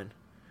obvious one.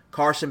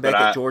 Carson Beck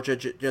at Georgia,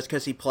 just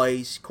because he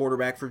plays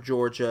quarterback for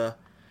Georgia.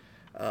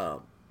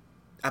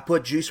 I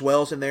put Juice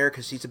Wells in there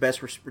because he's the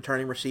best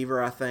returning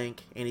receiver, I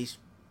think, and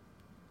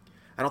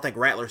I don't think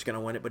Rattler's going to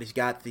win it, but he's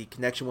got the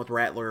connection with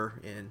Rattler,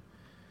 and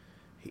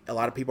a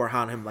lot of people are high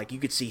on him. Like, you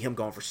could see him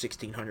going for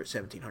 1,600,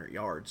 1,700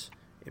 yards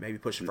and maybe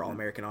pushing for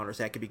All-American honors.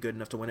 That could be good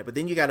enough to win it. But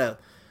then you got a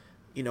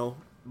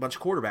bunch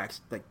of quarterbacks.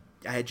 Like,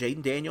 I had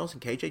Jaden Daniels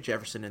and KJ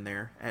Jefferson in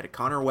there. I had a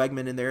Connor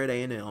Wegman in there at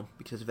A&M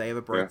because if they have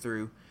a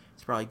breakthrough,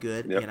 it's probably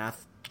good. Yep. And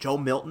Joe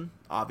Milton,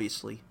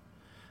 obviously.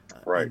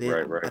 Right.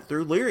 I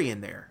threw Leary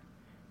in there.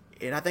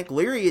 And I think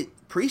Leary,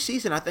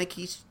 preseason, I think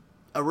he's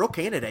a real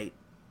candidate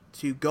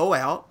to go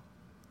out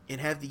and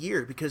have the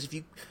year, because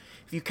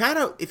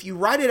if you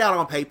write it out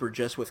on paper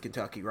just with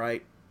Kentucky,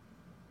 right?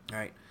 All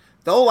right.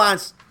 The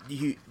O-lines,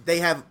 they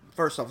have,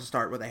 first off, to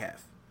start what they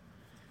have.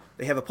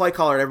 They have a play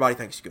caller that everybody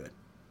thinks is good.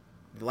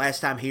 The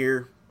last time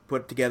here,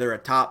 put together a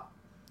top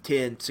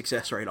 10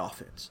 success rate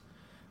offense.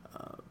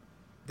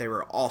 They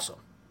were awesome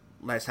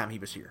last time he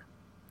was here.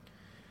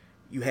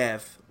 You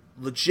have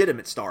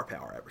legitimate star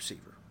power at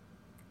receiver.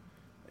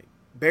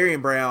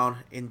 Barian Brown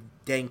and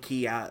Dane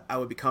Key, I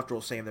would be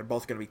comfortable saying they're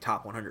both going to be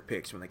top 100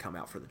 picks when they come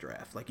out for the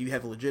draft. Like, you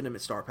have a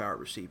legitimate star power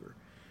receiver.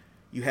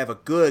 You have a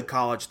good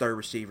college third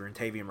receiver in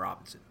Tavian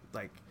Robinson.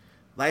 Like,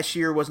 last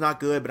year was not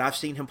good, but I've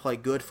seen him play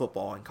good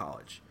football in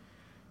college.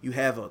 You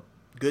have a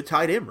good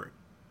tight end room.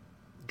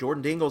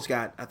 Jordan Dingle's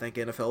got, I think,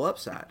 NFL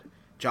upside.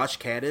 Josh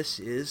Caddis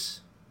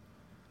is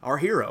our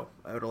hero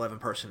at 11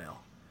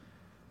 personnel.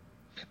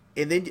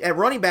 And then at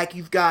running back,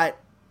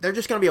 they're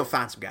just going to be able to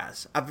find some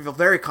guys. I feel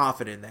very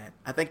confident in that.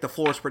 I think the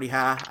floor is pretty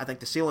high. I think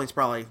the ceiling's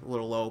probably a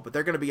little low, but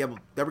they're going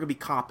to be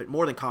competent,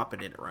 more than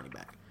competent at running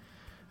back.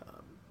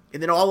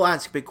 And then all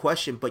line's a big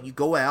question, but you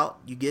go out,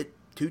 you get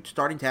 2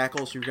 starting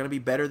tackles, you're going to be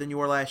better than you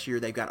were last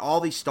year. They've got all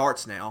these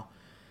starts now.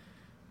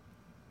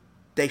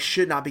 They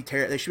should not be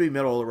they should be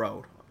middle of the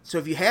road. So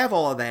if you have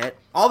all of that,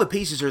 all the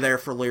pieces are there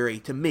for Leary,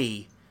 to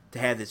me, to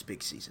have this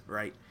big season,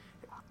 right?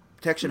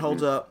 Protection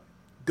holds up,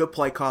 good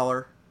play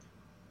caller,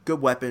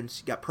 good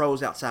weapons, you got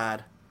pros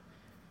outside.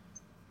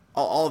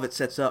 All of it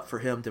sets up for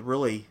him to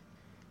really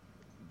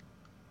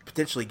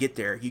potentially get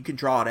there. You can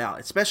draw it out,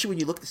 especially when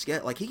you look at the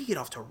schedule. Like, he can get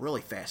off to a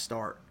really fast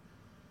start.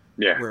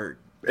 Yeah,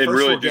 and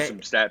really do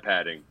some stat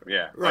padding.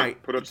 Yeah, right.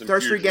 Like, put up some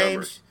first 3 huge games.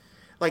 numbers.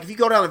 Like, if you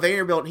go down to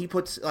Vanderbilt and he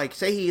puts, like,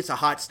 say he gets a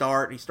hot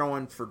start and he's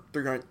throwing for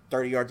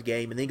 330 yards a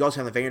game, and then he goes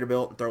down to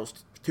Vanderbilt and throws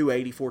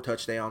 284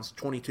 touchdowns,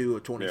 22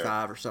 or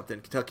 25 or something.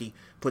 Kentucky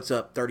puts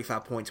up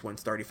 35 points,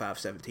 wins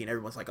 35-17.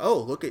 Everyone's like, oh,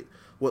 look at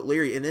what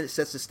Leary, and then it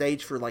sets the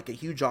stage for, like, a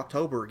huge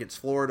October against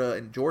Florida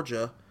and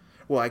Georgia.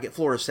 Well, I get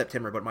Florida's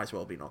September, but it might as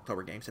well be an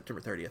October game,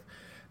 September 30th.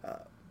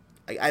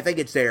 I think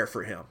it's there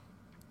for him.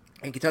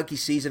 In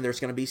Kentucky's season, there's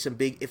going to be some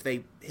big, if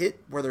they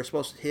hit where they're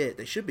supposed to hit,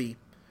 they should be.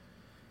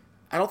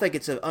 I don't think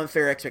it's an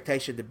unfair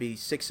expectation to be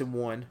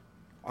 6-1,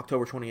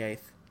 October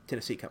 28th.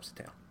 Tennessee comes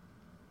to town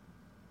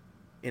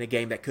in a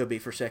game that could be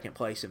for second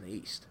place in the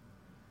East.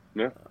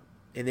 Yeah.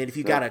 And then if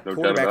you got a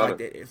quarterback like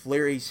that, if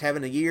Leary's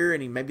having a year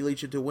and he maybe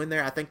leads you to win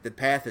there, I think the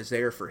path is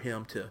there for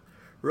him to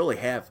really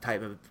have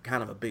kind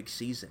of a big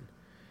season.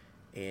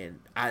 And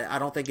I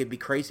don't think it'd be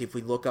crazy if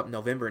we look up in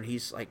November and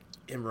he's like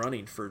in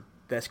running for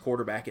best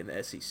quarterback in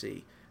the SEC.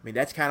 I mean,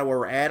 that's kind of where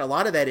we're at. A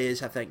lot of that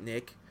is, I think,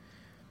 Nick,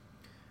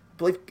 I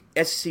believe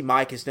SEC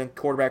Mike has done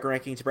quarterback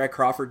rankings. Brad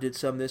Crawford did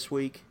some this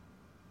week.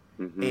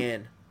 Mm-hmm.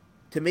 And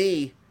to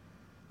me,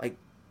 like,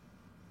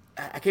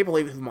 I can't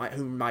believe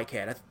who Mike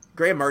had.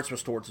 Graham Mertz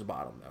was towards the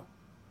bottom, though.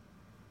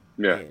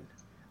 Yeah. And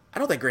I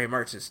don't think Graham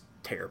Mertz is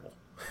terrible.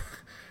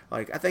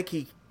 Like, I think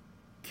he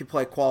can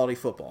play quality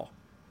football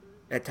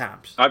at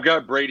times. I've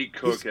got Brady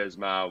Cook as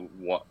my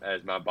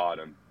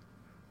bottom.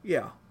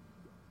 Yeah.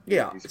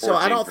 Yeah. So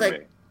I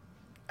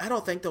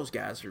don't think those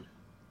guys are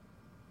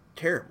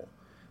terrible.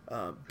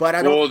 But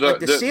I don't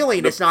the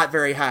ceiling is not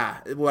very high.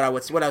 What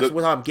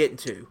I'm getting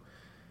to.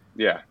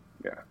 Yeah.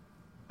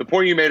 The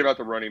point you made about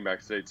the running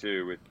backs today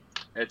too, with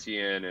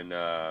Etienne and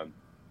I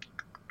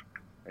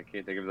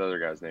can't think of the other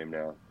guy's name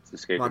now. It's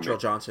escaping Montreal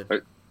Johnson.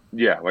 But,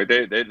 yeah, like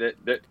they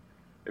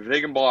if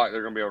they can block,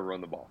 they're going to be able to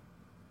run the ball.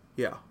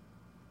 Yeah.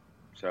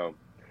 So,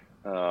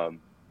 no,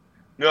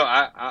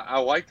 I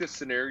like this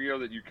scenario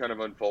that you kind of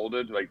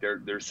unfolded. Like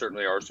there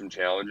certainly are some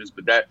challenges,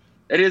 but that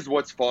is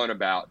what's fun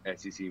about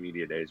SEC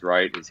Media Days,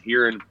 right? Is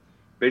hearing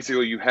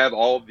basically you have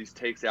all of these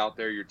takes out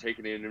there, you're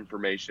taking in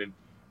information,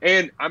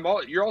 and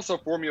you're also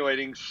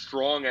formulating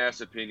strong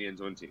ass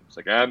opinions on teams.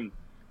 Like I'm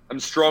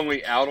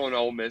strongly out on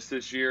Ole Miss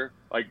this year.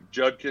 Like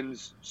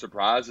Judkins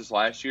surprised us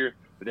last year,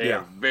 but they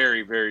have a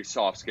very, very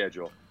soft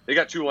schedule. They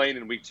got Tulane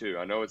in week 2.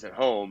 I know it's at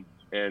home,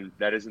 and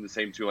that isn't the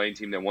same Tulane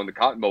team that won the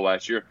Cotton Bowl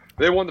last year.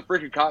 But they won the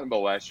freaking Cotton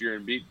Bowl last year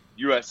and beat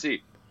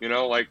USC. You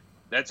know, like,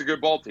 that's a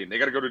good ball team. They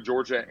got to go to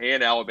Georgia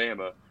and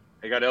Alabama.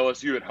 They got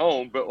LSU at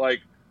home, but,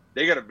 like,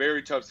 they got a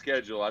very tough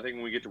schedule. I think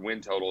when we get to win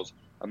totals,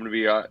 I'm going to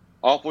be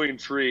awfully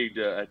intrigued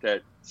at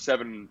that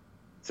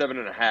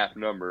 7.5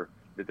 number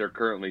that they're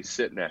currently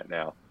sitting at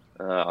now.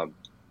 That's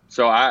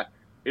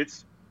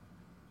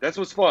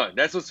what's fun.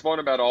 That's what's fun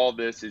about all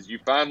this is you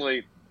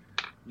finally –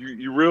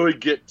 you really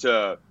get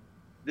to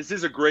 – this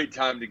is a great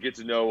time to get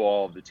to know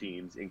all of the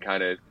teams and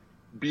kind of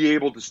be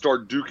able to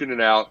start duking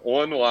it out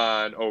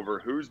online over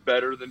who's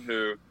better than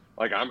who.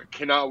 Like, I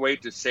cannot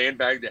wait to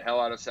sandbag the hell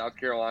out of South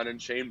Carolina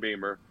and Shane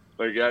Beamer.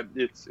 Like,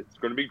 it's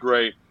going to be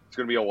great. It's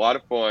going to be a lot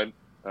of fun.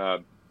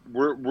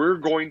 We're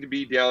going to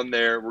be down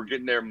there. We're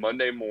getting there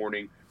Monday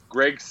morning.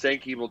 Greg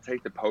Sankey will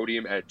take the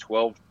podium at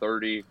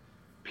 12:30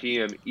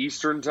 p.m.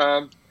 Eastern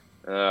time.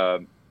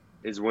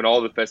 Is when all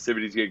the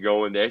festivities get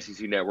going. The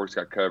SEC Network's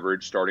got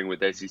coverage starting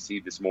with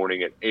SEC this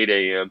morning at 8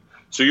 a.m.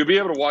 So you'll be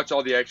able to watch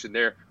all the action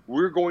there.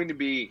 We're going to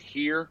be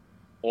here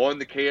on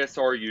the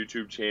KSR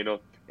YouTube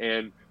channel.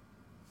 And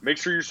make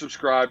sure you're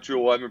subscribed to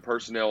 11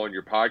 Personnel on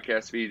your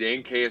podcast feed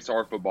and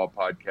KSR Football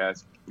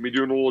Podcast. We'll be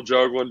doing a little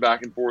juggling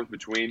back and forth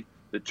between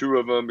the two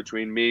of them,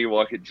 between me,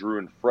 Luckett, Drew,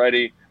 and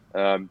Freddie.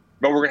 But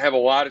we're going to have a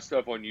lot of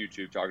stuff on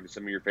YouTube talking to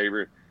some of your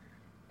favorite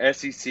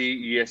SEC,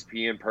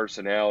 ESPN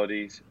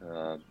personalities.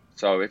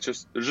 So there's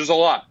just a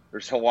lot.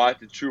 There's a lot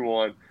to chew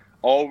on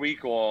all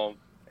week long,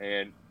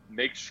 and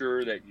make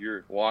sure that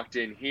you're locked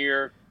in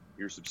here.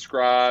 You're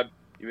subscribed.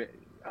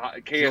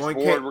 KS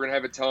Board, we're gonna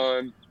have a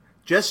ton.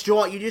 Just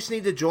join. You just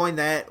need to join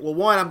that. Well,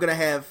 we're gonna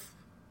have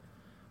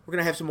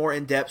some more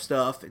in-depth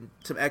stuff and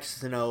some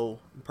X's and O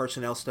and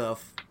personnel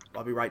stuff.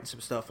 I'll be writing some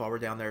stuff while we're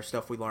down there,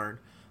 stuff we learned.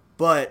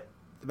 But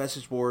the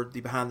message board,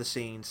 the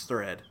behind-the-scenes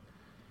thread,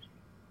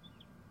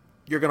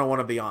 you're gonna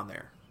want to be on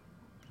there.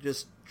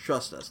 Just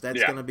trust us.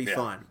 That's going to be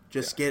fun.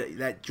 Just get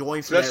that.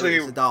 Join for that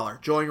reason.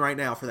 $1. Join right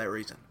now for that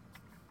reason.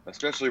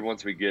 Especially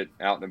once we get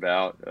out and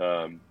about.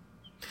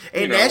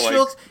 And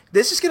Nashville,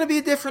 this is going to be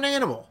a different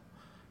animal.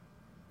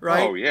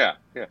 Right? Oh, yeah.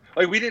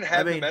 Like, we didn't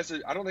have the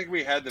message. I don't think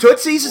we had the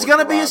Tootsie's is going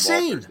to be a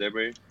scene. Walters, did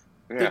we?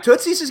 Yeah. The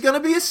Tootsie's is going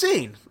to be a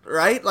scene,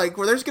 right? Like,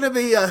 where there's going to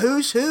be a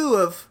who's who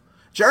of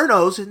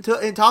journos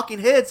and talking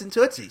heads and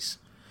Tootsie's.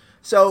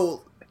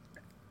 So,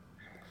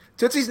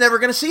 Tootsie's never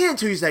going to see it on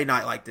Tuesday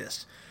night like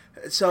this.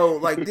 So,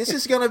 like, this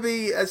is going to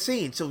be a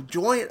scene. So,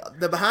 join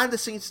the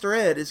behind-the-scenes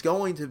thread is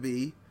going to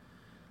be.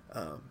 It's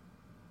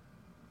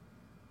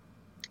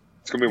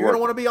going to be worth it. You're going to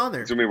want to be on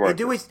there. It's going to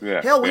be worth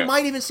it. We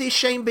might even see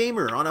Shane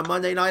Beamer on a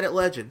Monday night at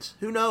Legends.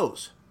 Who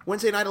knows?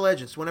 Wednesday night at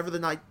Legends, whenever the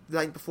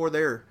night before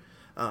there.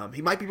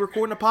 He might be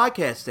recording a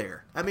podcast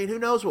there. I mean, who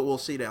knows what we'll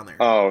see down there?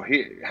 Oh,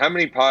 how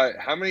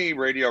many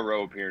Radio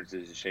Row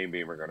appearances is Shane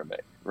Beamer going to make?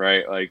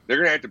 Right, like they're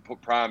going to have to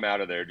put Prime out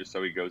of there just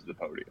so he goes to the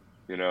podium.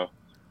 You know.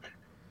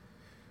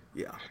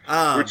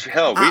 Yeah. Which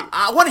hell,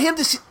 I want him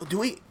to see.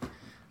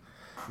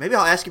 Maybe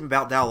I'll ask him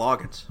about Dow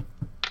Loggins.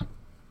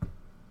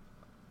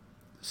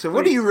 So,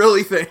 what do you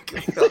really think?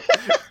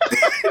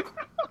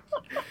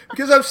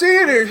 Because I'm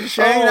seeing it,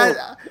 Shane.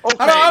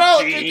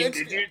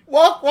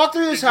 Walk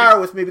through this hire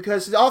with me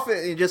because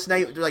often just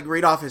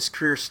read off his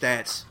career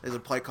stats as a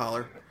play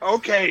caller.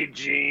 Okay,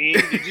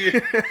 Gene. Did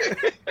you?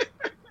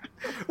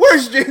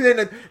 Where's Gene?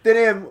 Then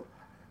him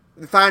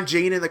find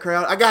Gene in the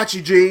crowd. I got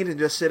you, Gene, and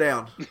just sit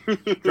down.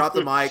 Drop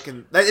the mic,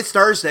 and it's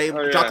Thursday.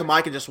 Drop the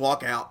mic and just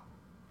walk out.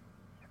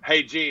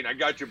 Hey, Gene, I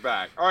got your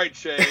back. All right,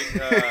 Shane.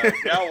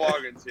 Dow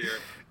Loggins here.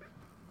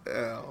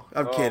 Oh,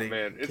 I'm Oh kidding.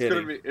 man,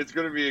 Kidding. it's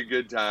gonna be a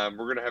good time.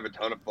 We're gonna have a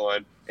ton of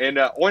fun. And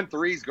On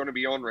Three is gonna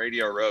be on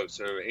Radio Row,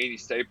 so Andy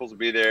Staples will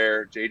be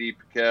there, JD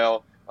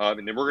Piquel,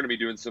 and then we're gonna be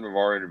doing some of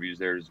our interviews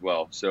there as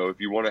well. So if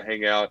you want to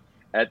hang out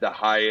at the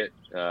Hyatt,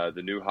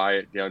 the new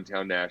Hyatt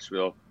downtown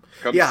Nashville,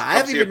 Yeah, I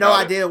have see even no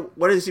about it. idea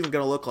what it's even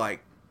going to look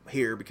like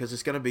here because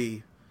it's going to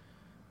be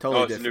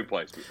totally Oh, it's different. a new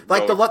place.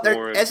 Like Go the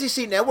exploring.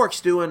 SEC Network's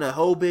doing a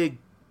whole big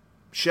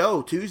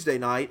show Tuesday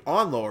night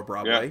on Lower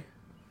Broadway.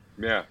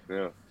 Yeah.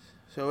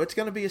 So it's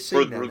going to be a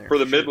scene down there For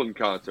the sure. Midland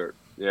concert.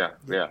 Yeah.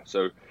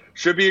 So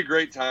should be a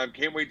great time.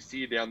 Can't wait to see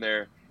you down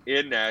there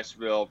in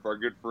Nashville for our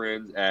good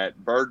friends at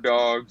Bird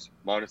Dogs,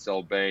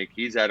 Monticello Bank.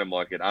 He's Adam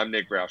Luckett. I'm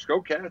Nick Roush.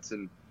 Go Cats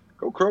and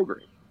go Kroger.